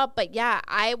throw up. But yeah,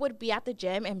 I would be at the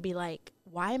gym and be like,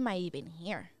 why am I even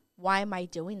here? Why am I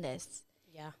doing this?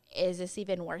 Yeah. Is this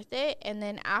even worth it? And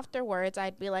then afterwards,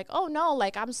 I'd be like, oh, no,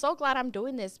 like, I'm so glad I'm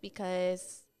doing this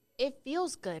because it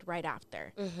feels good right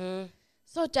after. Mm-hmm.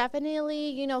 So definitely,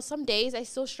 you know, some days I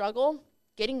still struggle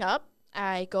getting up.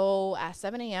 I go at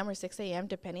 7 a.m. or 6 a.m.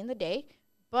 depending the day.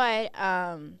 But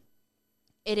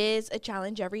it is a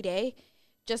challenge every day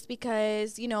just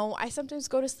because, you know, I sometimes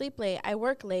go to sleep late. I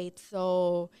work late.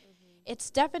 So it's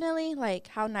definitely like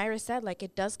how Nayra said, like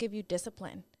it does give you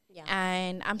discipline. Yeah.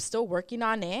 And I'm still working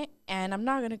on it. And I'm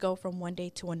not going to go from one day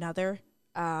to another.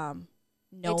 Knowing,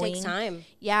 it takes time.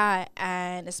 Yeah.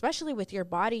 And especially with your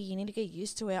body, you need to get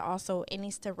used to it. Also, it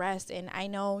needs to rest. And I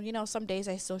know, you know, some days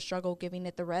I still struggle giving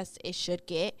it the rest it should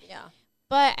get. Yeah.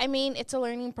 But, I mean, it's a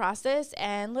learning process,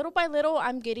 and little by little,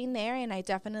 I'm getting there, and I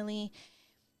definitely,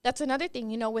 that's another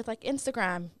thing, you know, with, like,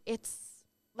 Instagram. It's,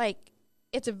 like,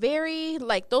 it's very,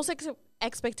 like, those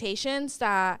expectations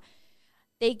that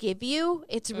they give you,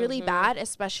 it's really bad,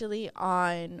 especially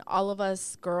on all of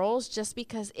us girls, just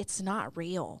because it's not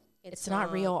real. It's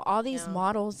not real. All these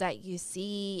models that you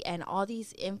see and all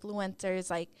these influencers,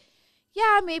 like,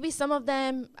 yeah, maybe some of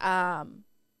them,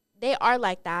 they are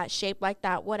like that, shaped like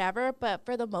that, whatever. But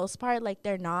for the most part, like,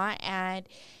 they're not. And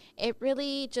it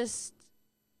really just,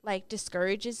 like,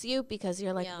 discourages you because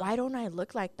you're like, why don't I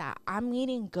look like that? I'm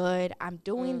eating good. I'm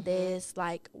doing this.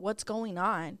 Like, what's going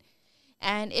on?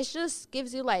 And it just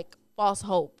gives you, like, false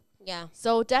hope. Yeah.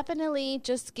 So definitely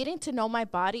just getting to know my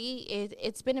body,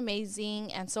 it's been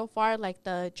amazing. And so far, like,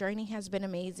 the journey has been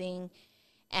amazing.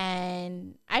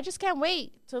 And I just can't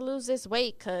wait to lose this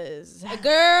weight because...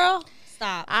 Girl...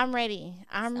 Stop. I'm ready.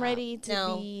 I'm ready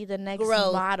to be the next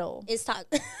model. It's talk.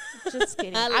 Just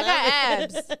kidding. I got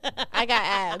abs. I got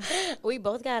abs. We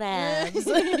both got abs.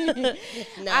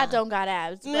 I don't got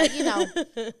abs, but you know,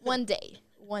 one day.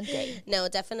 No,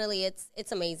 definitely,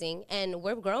 it's amazing, and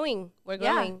we're growing. We're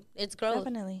growing. Yeah, it's growth.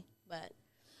 Definitely. But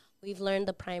we've learned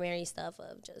the primary stuff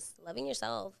of just loving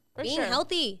yourself, being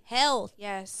healthy, health.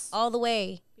 Yes, all the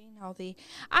way. Being healthy.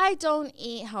 I don't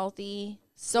eat healthy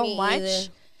so much.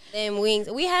 Either. Them wings.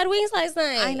 We had wings last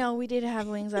night. I know, we did have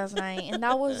wings last night, and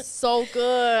that was so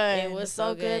good. It was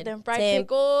so good. Them fried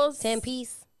pickles. 10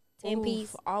 piece. 10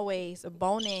 piece. Always.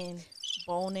 Bone in.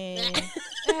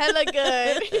 Hella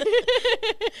good.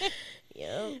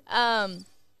 Yeah.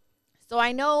 So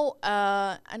I know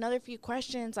another few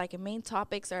questions, like main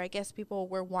topics, or I guess people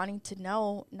were wanting to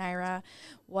know, Nayra,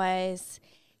 was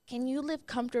can you live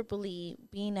comfortably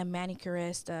being a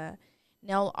manicurist,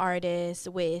 nail artist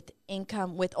with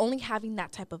income, with only having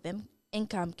that type of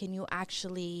income? Can you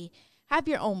actually have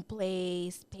your own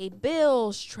place, pay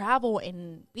bills, travel,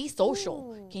 and be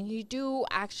social? Ooh. Can you do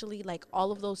actually like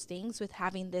all of those things with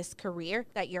having this career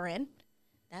that you're in?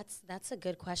 That's a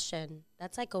good question.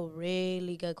 That's like a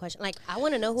really good question. Like, I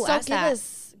want to know who asked that.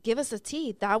 So give us a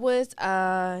tea. That was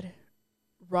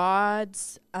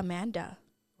Rod's Amanda.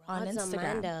 On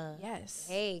Instagram. Amanda. Yes.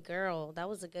 Hey, girl, that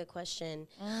was a good question.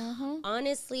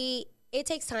 Honestly, it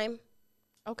takes time.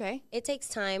 Okay. It takes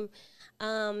time.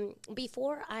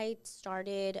 Before I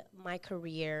started my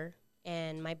career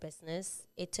and my business,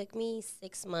 it took me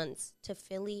 6 months to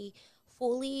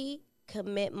fully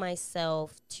commit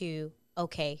myself to,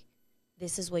 okay,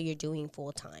 this is what you're doing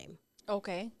full time.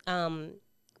 Okay.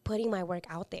 Putting my work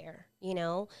out there, you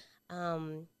know,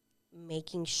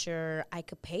 making sure I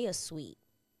could pay a suite,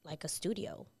 like a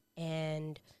studio,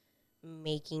 and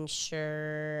making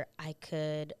sure I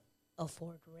could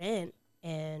afford rent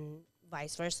and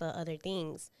vice versa, other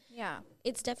things. Yeah.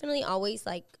 It's definitely always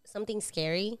like something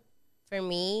scary for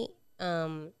me,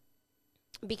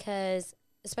 Because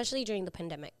especially during the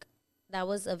pandemic, that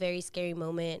was a very scary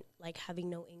moment, like having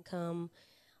no income.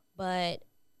 But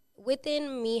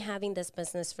within me having this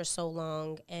business for so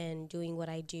long and doing what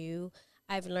I do,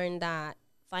 I've learned that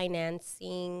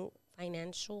financial,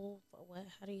 what,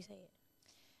 how do you say it?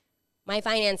 My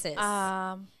finances.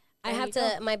 I have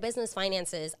to, my business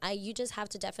finances, you just have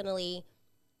to definitely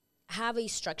have a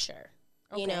structure,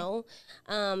 you know?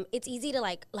 It's easy to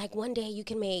like one day you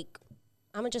can make,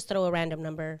 I'm gonna just throw a random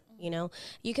number, you know?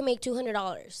 You can make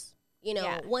 $200, you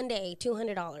know, one day,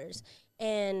 $200.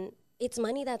 And it's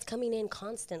money that's coming in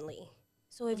constantly.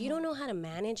 So if you don't know how to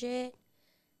manage it,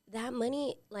 that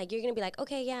money, like, you're going to be like,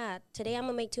 okay, yeah, today I'm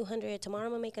going to make $200, tomorrow I'm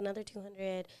going to make another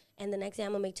 $200, and the next day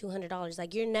I'm going to make $200.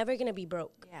 Like, you're never going to be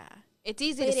broke. Yeah. It's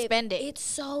easy to spend it. It's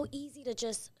so easy to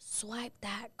just swipe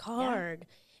that card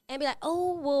and be like,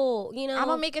 oh, well, you know. I'm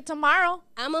going to make it tomorrow.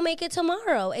 I'm going to make it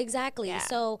tomorrow. Exactly. Yeah.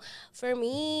 So for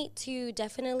me to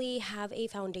definitely have a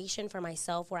foundation for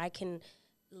myself where I can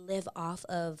live off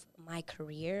of my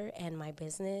career and my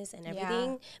business and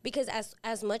everything, because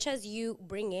as much as you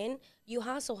bring in, you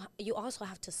also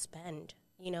have to spend,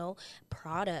 you know,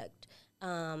 product,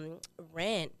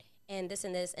 rent, and this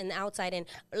and this and outside. And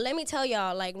let me tell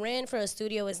y'all, like, rent for a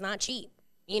studio is not cheap,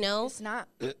 you know. It's not.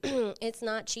 It's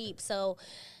not cheap. So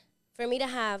for me to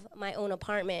have my own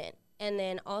apartment and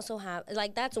then also have,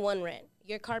 like, that's one rent,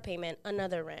 your car payment,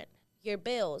 another rent, your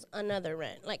bills, another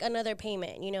rent, like another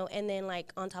payment, you know, and then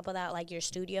like on top of that, like your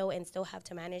studio, and still have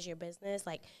to manage your business.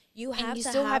 Like, you have to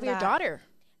still have your daughter.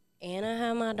 And I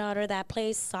have my daughter that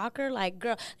plays soccer, like,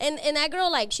 girl. And that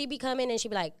girl, like, she be coming and she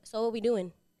be like, so what we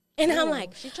doing? And I'm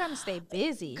like, she's trying to stay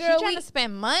busy. Girl, she's trying to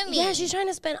spend money. Yeah, she's trying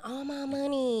to spend all my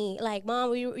money. Like,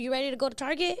 Mom, you ready to go to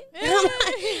Target? And I'm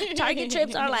like, Target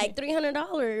trips are like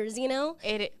 $300, you know?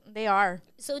 They are.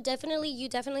 So you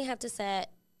definitely have to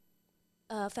set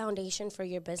a foundation for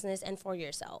your business and for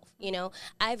yourself. You know,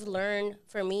 I've learned,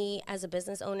 for me as a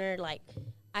business owner, like,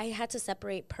 I had to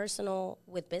separate personal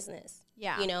with business.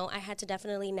 Yeah. You know, I had to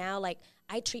definitely now, like,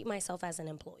 I treat myself as an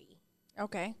employee.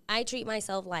 Okay. I treat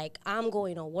myself like I'm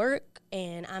going to work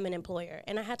and I'm an employer.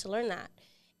 And I had to learn that.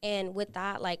 And with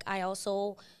that, like, I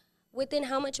also, within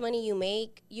how much money you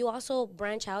make, you also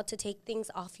branch out to take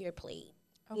things off your plate.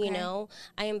 Okay. You know,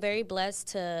 I am very blessed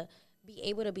to be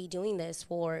able to be doing this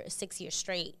for 6 years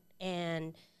straight.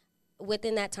 And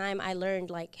within that time, I learned,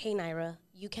 like, hey, Nayra,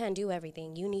 you can't do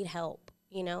everything. You need help,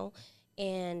 you know?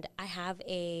 And I have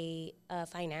a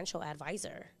financial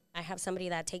advisor. I have somebody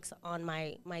that takes on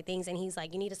my things, and he's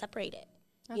like, you need to separate it.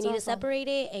 You need to separate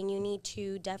it, and you need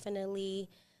to definitely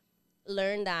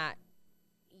learn that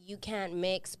you can't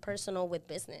mix personal with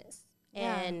business.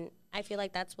 Yeah. And I feel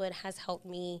like that's what has helped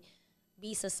me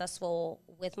be successful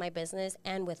with my business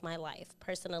and with my life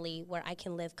personally, where I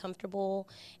can live comfortable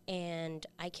and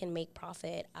I can make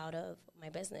profit out of my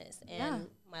business and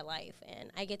my life.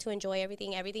 And I get to enjoy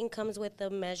everything. Everything comes with the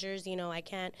measures. You know, I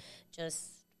can't just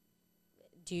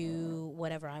do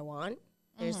whatever I want.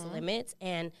 There's limits.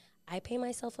 And I pay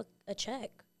myself a check.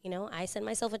 You know, I send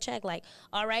myself a check like,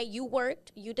 all right, you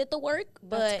worked, you did the work,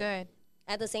 but that's good.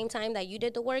 At the same time that you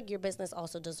did the work, your business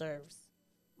also deserves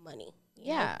money.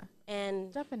 Yeah. Know?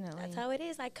 And definitely. That's how it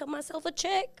is. I cut myself a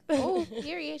check. Oh,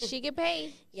 period. She get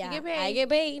paid. Yeah, she get paid. I get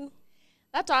paid.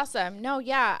 That's awesome. No,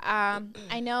 yeah.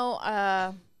 I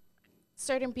know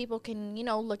certain people can, you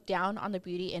know, look down on the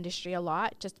beauty industry a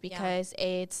lot just because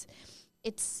it's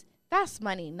fast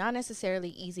money. Not necessarily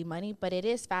easy money, but it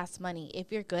is fast money.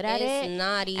 If you're good at it. It's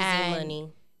not easy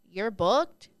money. You're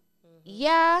booked.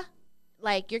 Yeah.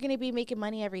 Like, you're going to be making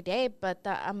money every day, but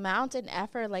the amount and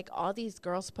effort, like, all these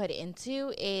girls put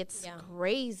into, it's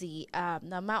crazy. The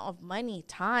amount of money,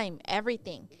 time,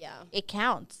 everything. Yeah. It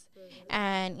counts.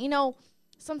 And, you know,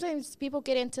 sometimes people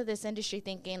get into this industry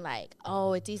thinking, like,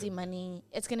 oh, it's easy money.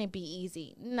 It's going to be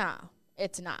easy. No,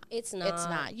 it's not. It's not. It's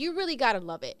not. You really got to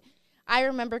love it. I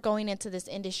remember going into this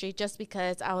industry just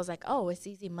because I was like, oh, it's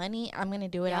easy money. I'm going to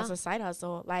do it as a side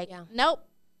hustle. Like, nope,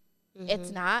 it's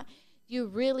not. You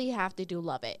really have to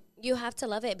love it. You have to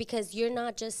love it because you're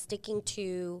not just sticking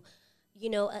to, you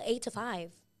know, an 8 to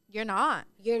 5. You're not.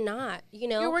 You're not, you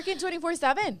know. You're working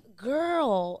 24/7.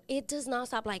 Girl, it does not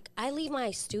stop. Like, I leave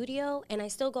my studio and I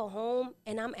still go home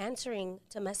and I'm answering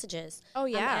to messages. Oh,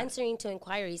 yeah. I'm answering to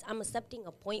inquiries. I'm accepting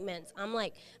appointments. I'm,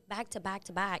 like, back to back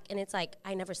to back. And it's like,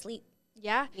 I never sleep.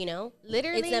 Yeah. You know?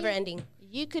 Literally. It's never ending.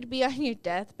 You could be on your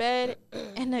deathbed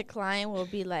and the client will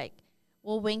be like,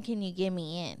 well, when can you get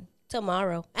me in?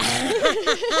 Tomorrow. That's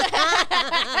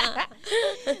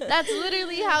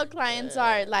literally how clients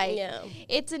are. Like,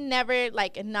 it's a never,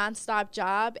 like, a nonstop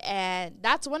job. And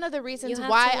that's one of the reasons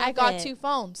why I got 2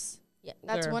 phones. Yeah,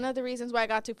 That's girl. one of the reasons why I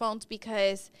got 2 phones,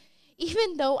 because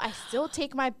even though I still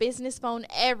take my business phone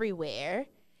everywhere.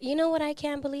 You know what I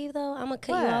can't believe, though? I'm going to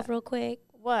cut you off real quick.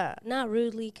 What? Not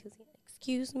rudely, because,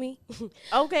 excuse me.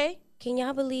 Okay. Can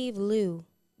y'all believe Lou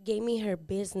gave me her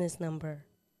business number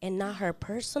and not her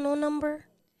personal number?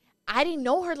 I didn't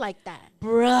know her like that.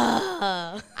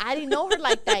 Bruh. I didn't know her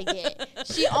like that yet.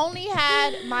 She only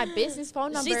had my business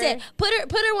phone number. She said, put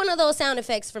her one of those sound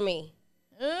effects for me.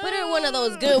 Put her one of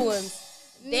those good ones.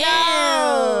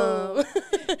 Damn.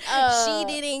 She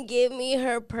didn't give me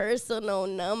her personal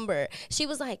number. She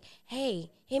was like,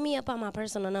 hey, hit me up on my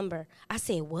personal number. I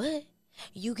said, what?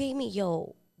 You gave me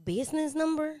your business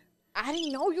number? I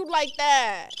didn't know you like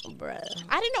that. Bruh.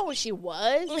 I didn't know who she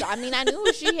was. I mean, I knew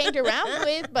who she hanged around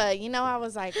with, but, you know, I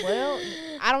was like, well,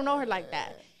 I don't know her like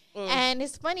that. And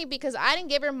it's funny because I didn't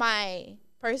give her my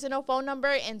personal phone number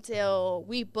until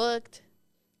we booked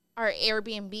our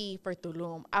Airbnb for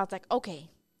Tulum. I was like, okay.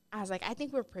 I was like, I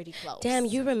think we're pretty close. Damn,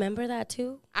 you remember that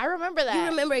too? I remember that. You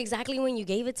remember exactly when you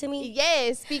gave it to me?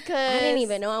 Yes, because I didn't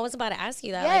even know. I was about to ask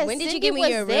you that. Yes, Like, when did Cindy you give me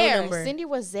your there. real number? Cindy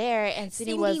was there, and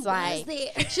Cindy was like,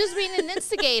 there. she was being an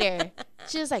instigator.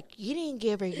 She was like, you didn't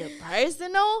give her your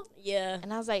personal? Yeah.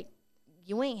 And I was like,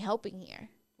 you ain't helping here.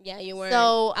 Yeah, you weren't.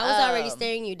 So I was already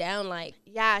staring you down like.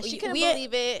 Yeah, she couldn't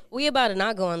believe it. We about to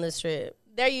not go on this trip.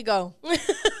 There you go.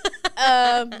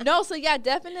 No, so yeah,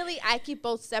 definitely I keep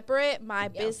both separate. My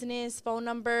business phone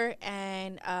number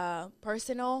and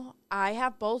personal. I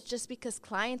have both just because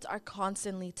clients are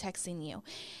constantly texting you.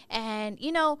 And,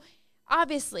 you know,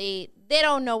 obviously they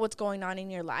don't know what's going on in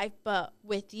your life, but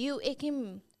with you, it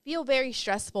can feel very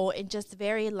stressful and just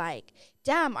very like,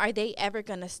 damn, are they ever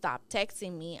going to stop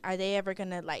texting me? Are they ever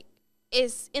going to like,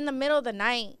 it's in the middle of the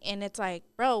night and it's like,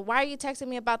 bro, why are you texting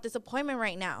me about this appointment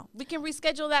right now? We can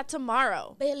reschedule that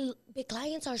tomorrow. But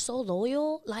clients are so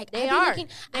loyal. Like They are. I've been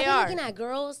looking at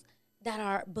girls that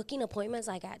are booking appointments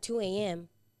like at 2 a.m.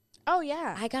 Oh,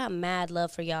 yeah. I got mad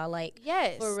love for y'all. Like,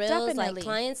 yes, for real, definitely. like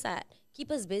clients that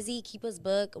keep us busy, keep us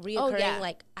booked, reoccurring. yeah.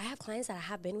 Like, I have clients that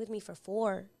have been with me for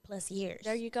 4+ years.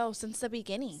 There you go. Since the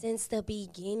beginning. Since the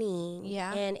beginning.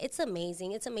 Yeah. And it's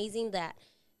amazing. It's amazing that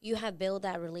you have built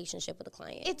that relationship with a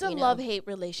client. It's a love-hate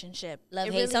relationship.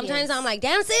 Love-hate. Really Sometimes is. I'm like,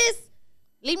 damn, sis,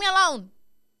 leave me alone.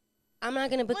 I'm not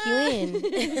going to book you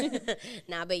in.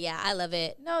 Nah, but yeah, I love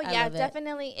it. No, yeah,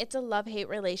 definitely. It's a love-hate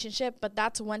relationship, but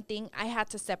that's one thing I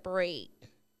had to separate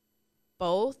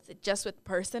both just with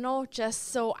personal, just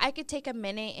so I could take a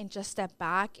minute and just step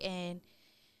back and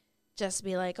just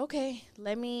be like, okay,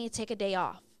 let me take a day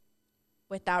off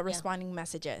without responding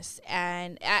messages.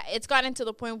 And it's gotten to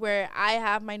the point where I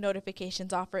have my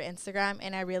notifications off for Instagram,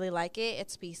 and I really like it.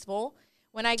 It's peaceful.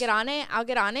 When I get on it, I'll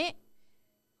get on it,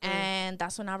 and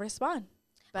that's when I'll respond.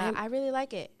 But I really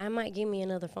like it. I might give me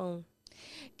another phone.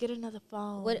 Get another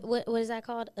phone. What is that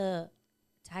called?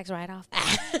 Tax write-off.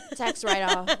 Tax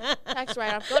write-off. Tax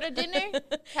write-off. Go to dinner.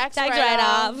 Tax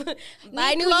write-off.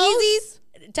 Buy new clothes?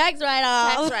 Yeezys. Tax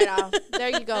write-off. Tax write-off. There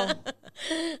you go.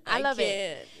 I love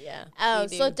it. Yeah. Oh,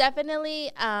 so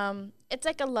definitely, it's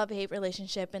like a love-hate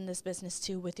relationship in this business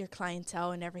too, with your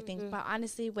clientele and everything. But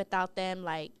honestly, without them,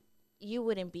 like, you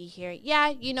wouldn't be here. Yeah,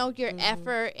 you know, your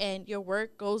effort and your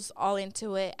work goes all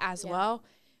into it as well.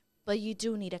 But you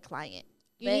do need a client.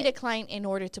 You need a client in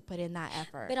order to put in that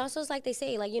effort. But also, it's like they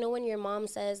say, like, you know, when your mom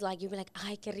says, like, you'll be like,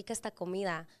 ay, qué rica esta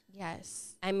comida.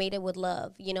 Yes. I made it with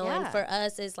love, you know, and for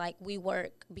us, it's like we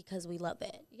work because we love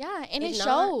it. Yeah, and it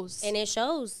shows. And it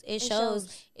shows. It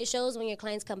shows. It shows when your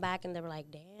clients come back and they're like,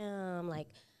 damn, like,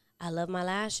 I love my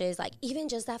lashes. Like, even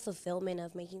just that fulfillment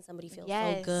of making somebody feel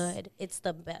so good. It's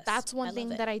the best. That's one thing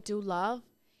that I do love.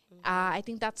 I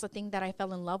think that's the thing that I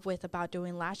fell in love with about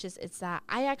doing lashes. It's that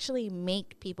I actually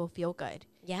make people feel good.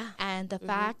 Yeah. And the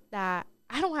fact that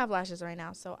I don't have lashes right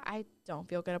now, so I don't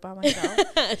feel good about myself.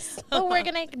 But we're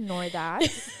going to ignore that.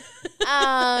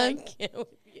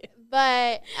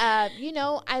 But, you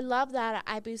know, I love that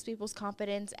I boost people's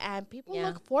confidence and people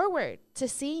look forward to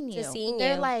seeing you.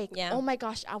 They're like, oh, my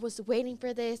gosh, I was waiting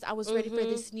for this. I was ready for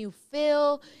this new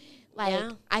feel.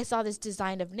 Like, I saw this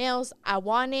design of nails. I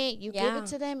want it. You give it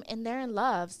to them, and they're in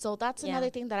love. So that's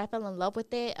another thing that I fell in love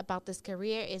with it about this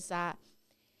career is that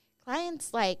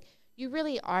clients, like, you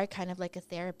really are kind of like a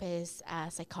therapist,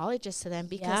 psychologist to them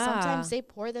because sometimes they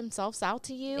pour themselves out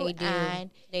to you. They do.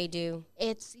 And they do.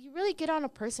 It's, you really get on a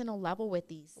personal level with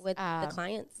these. With the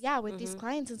clients. Yeah, with these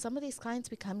clients. And some of these clients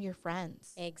become your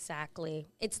friends. Exactly.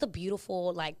 It's the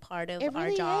beautiful, like, part of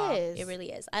our job. It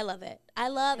really is. I love it. I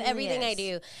love everything I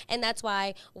do. And that's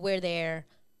why we're there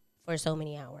for so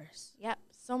many hours. Yep,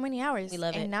 so many hours. We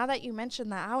love it. And now that you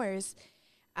mentioned the hours,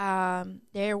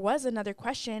 there was another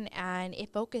question, and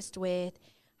it focused with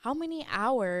how many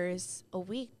hours a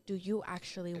week do you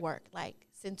actually work? Like,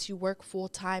 since you work full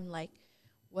time, like,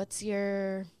 what's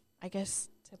your, I guess,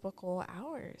 typical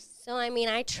hours? So, I mean,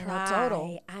 I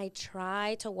total.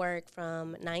 try to work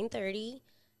from 9:30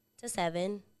 to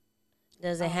 7.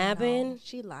 Does it Oh, happen? no.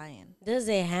 She lying. Does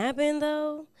it happen,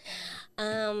 though?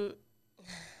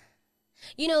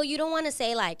 You know, you don't want to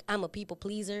say, like, I'm a people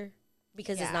pleaser,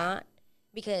 because it's not.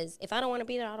 Because if I don't want to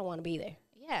be there, I don't want to be there.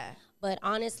 Yeah. But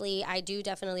honestly, I do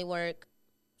definitely work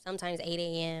sometimes 8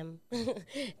 a.m.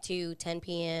 to 10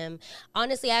 p.m.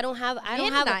 Honestly, I don't have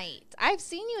midnight. I've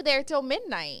seen you there till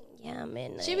midnight. Yeah,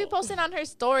 midnight. She be posting on her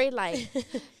story like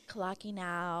clocking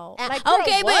out. Like,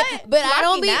 okay, what? but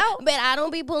Clocking I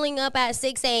don't be pulling up at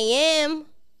 6 a.m.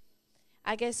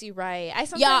 I guess you're right. I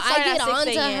get at 6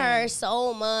 onto a.m. her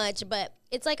so much, but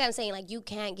it's like I'm saying, like, you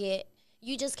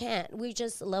just can't. We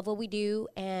just love what we do,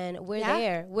 and we're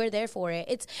there. We're there for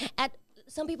it.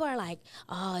 Some people are like,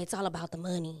 oh, it's all about the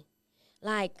money.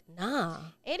 Like, nah.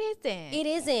 It isn't. It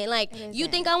isn't. Like, you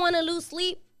think I want to lose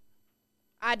sleep?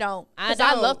 I don't. Because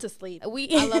I love to sleep. I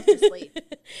love to sleep.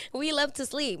 We love to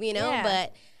sleep, you know? Yeah.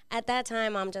 But at that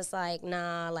time, I'm just like,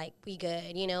 nah, like, we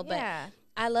good, you know? But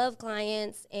I love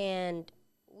clients, and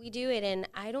we do it, and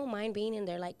I don't mind being in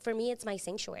there. Like, for me, it's my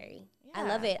sanctuary. I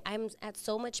love it. I'm at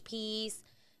so much peace.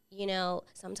 You know,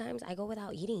 sometimes I go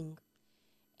without eating.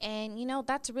 And, you know,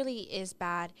 that's really is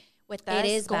bad with us. It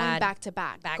is going bad. Back to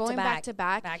back. Going back to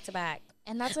back. Back to back.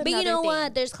 And that's another thing. But you know thing.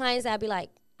 what? There's clients that be like,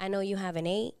 I know you haven't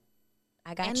ate.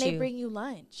 I got you. And they bring you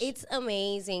lunch. It's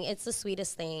amazing. It's the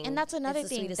sweetest thing. And that's another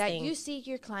thing that you see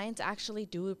your clients actually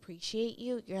do appreciate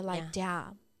you. You're like,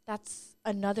 damn, that's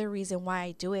another reason why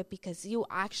I do it, because you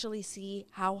actually see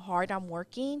how hard I'm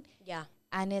working. Yeah.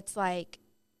 And it's like,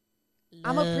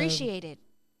 I'm appreciated.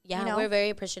 Yeah, you know? We're very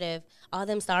appreciative. All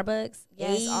them Starbucks.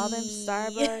 Yes, all them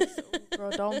Starbucks. Ooh,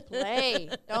 girl, don't play.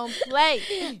 Don't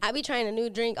play. I be trying a new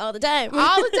drink all the time.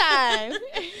 All the time.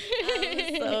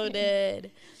 I'm so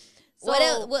dead.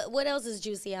 So, what else is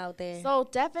juicy out there? So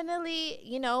definitely,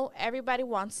 you know, everybody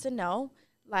wants to know,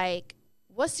 like,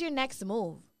 what's your next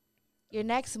move? Your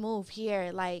next move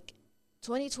here, like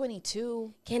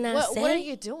 2022. Can I say? What are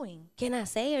you doing? Can I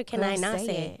say, or can I not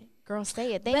say it? Girl,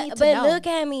 say it. They need to know. But look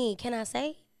at me. Can I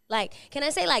say? Like, can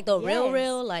I say, like, the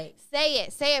real, like? Say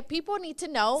it. Say it. People need to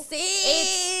know.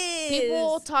 It's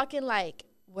people talking like,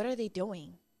 what are they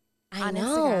doing? I know.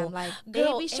 Instagram. Like,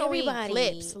 girl, they be showing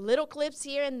clips, little clips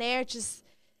here and there, just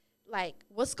like,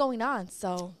 what's going on?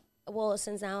 So, well,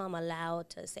 since now I'm allowed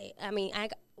to say, I mean,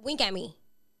 wink at me.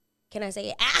 Can I say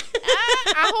it?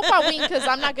 I hope I wink, because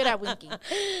I'm not good at winking.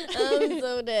 I'm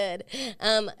so dead.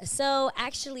 So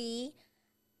actually,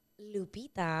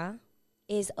 Lupita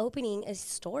is opening a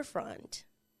storefront.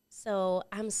 So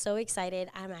I'm so excited.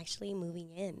 I'm actually moving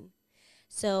in.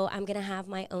 So I'm going to have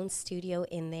my own studio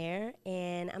in there,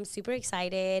 and I'm super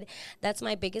excited. That's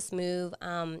my biggest move.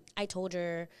 I told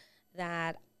her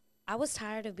that I was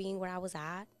tired of being where I was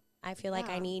at. I feel like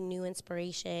I need new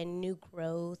inspiration, new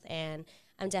growth, and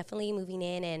I'm definitely moving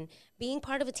in and being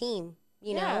part of a team,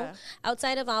 you know?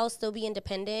 Outside of I'll still be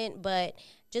independent, but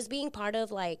just being part of,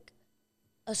 like,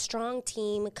 a strong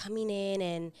team coming in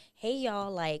and, hey,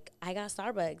 y'all, like, I got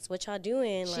Starbucks. What y'all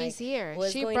doing? She's like, here.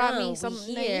 What's She going brought on? me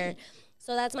something here.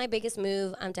 So that's my biggest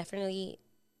move. I'm definitely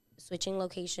switching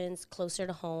locations closer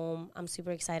to home. I'm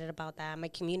super excited about that. My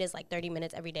commute is like 30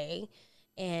 minutes every day,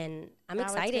 and I'm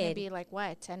excited. It's going to be like,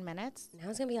 what, 10 minutes? Now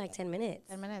it's going to be like 10 minutes.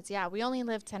 10 minutes, yeah. We only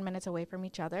live 10 minutes away from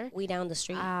each other. We down the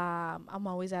street. I'm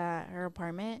always at her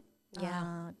apartment.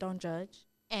 Yeah. Don't judge.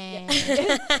 And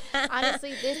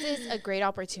honestly, this is a great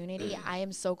opportunity. I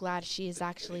am so glad she is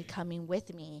actually coming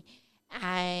with me.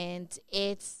 And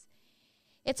it's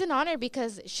an honor,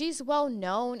 because she's well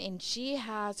known and she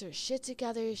has her shit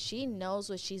together. She knows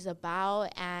what she's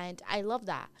about, and I love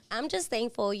that. I'm just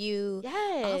thankful you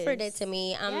offered it to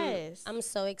me. I'm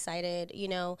so excited, you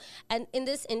know. And in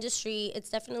this industry, it's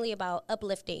definitely about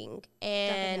uplifting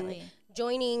and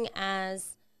joining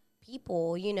as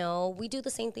people, you know. We do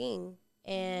the same thing.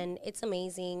 And it's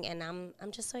amazing, and I'm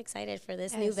just so excited for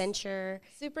this new venture.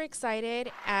 Super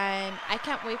excited, and I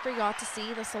can't wait for y'all to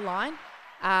see the salon.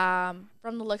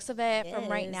 From the looks of it, from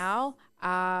right now,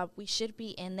 we should be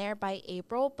in there by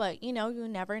April, but you know, you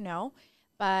never know.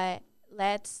 But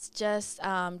let's just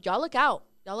y'all look out.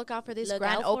 Y'all look out for this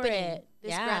grand opening.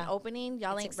 Grand opening.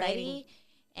 Y'all ain't ready.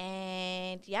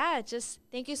 And yeah, just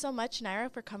thank you so much,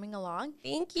 Nayra, for coming along.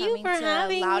 Thank you for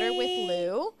having Louder me. with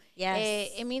Lou.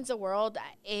 Yes. It means the world.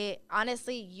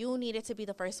 Honestly, you needed to be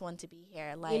the first one to be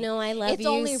here. Like, you know, I love it's you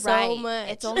only so right. much.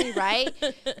 It's only right.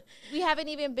 We haven't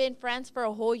even been friends for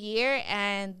a whole year,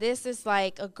 and this is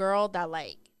like a girl that,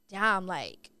 like, damn,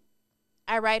 like,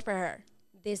 I ride for her.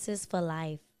 This is for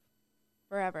life.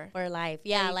 Forever. For life.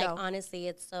 Yeah, like, honestly,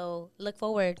 it's so, look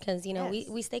forward, because, you know,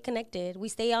 we stay connected. We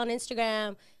stay on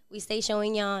Instagram. We stay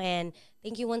showing y'all, and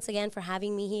thank you once again for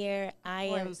having me here. I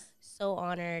am so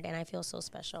honored, and I feel so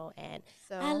special, and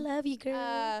I love you, girl.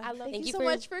 I love Thank you so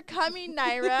much for coming,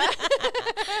 Nayra.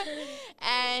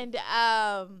 And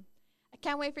I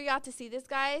can't wait for y'all to see this,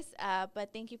 guys.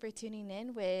 But thank you for tuning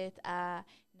in with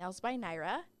Nails by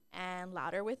Nayra and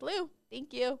Louder with Lou.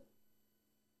 Thank you.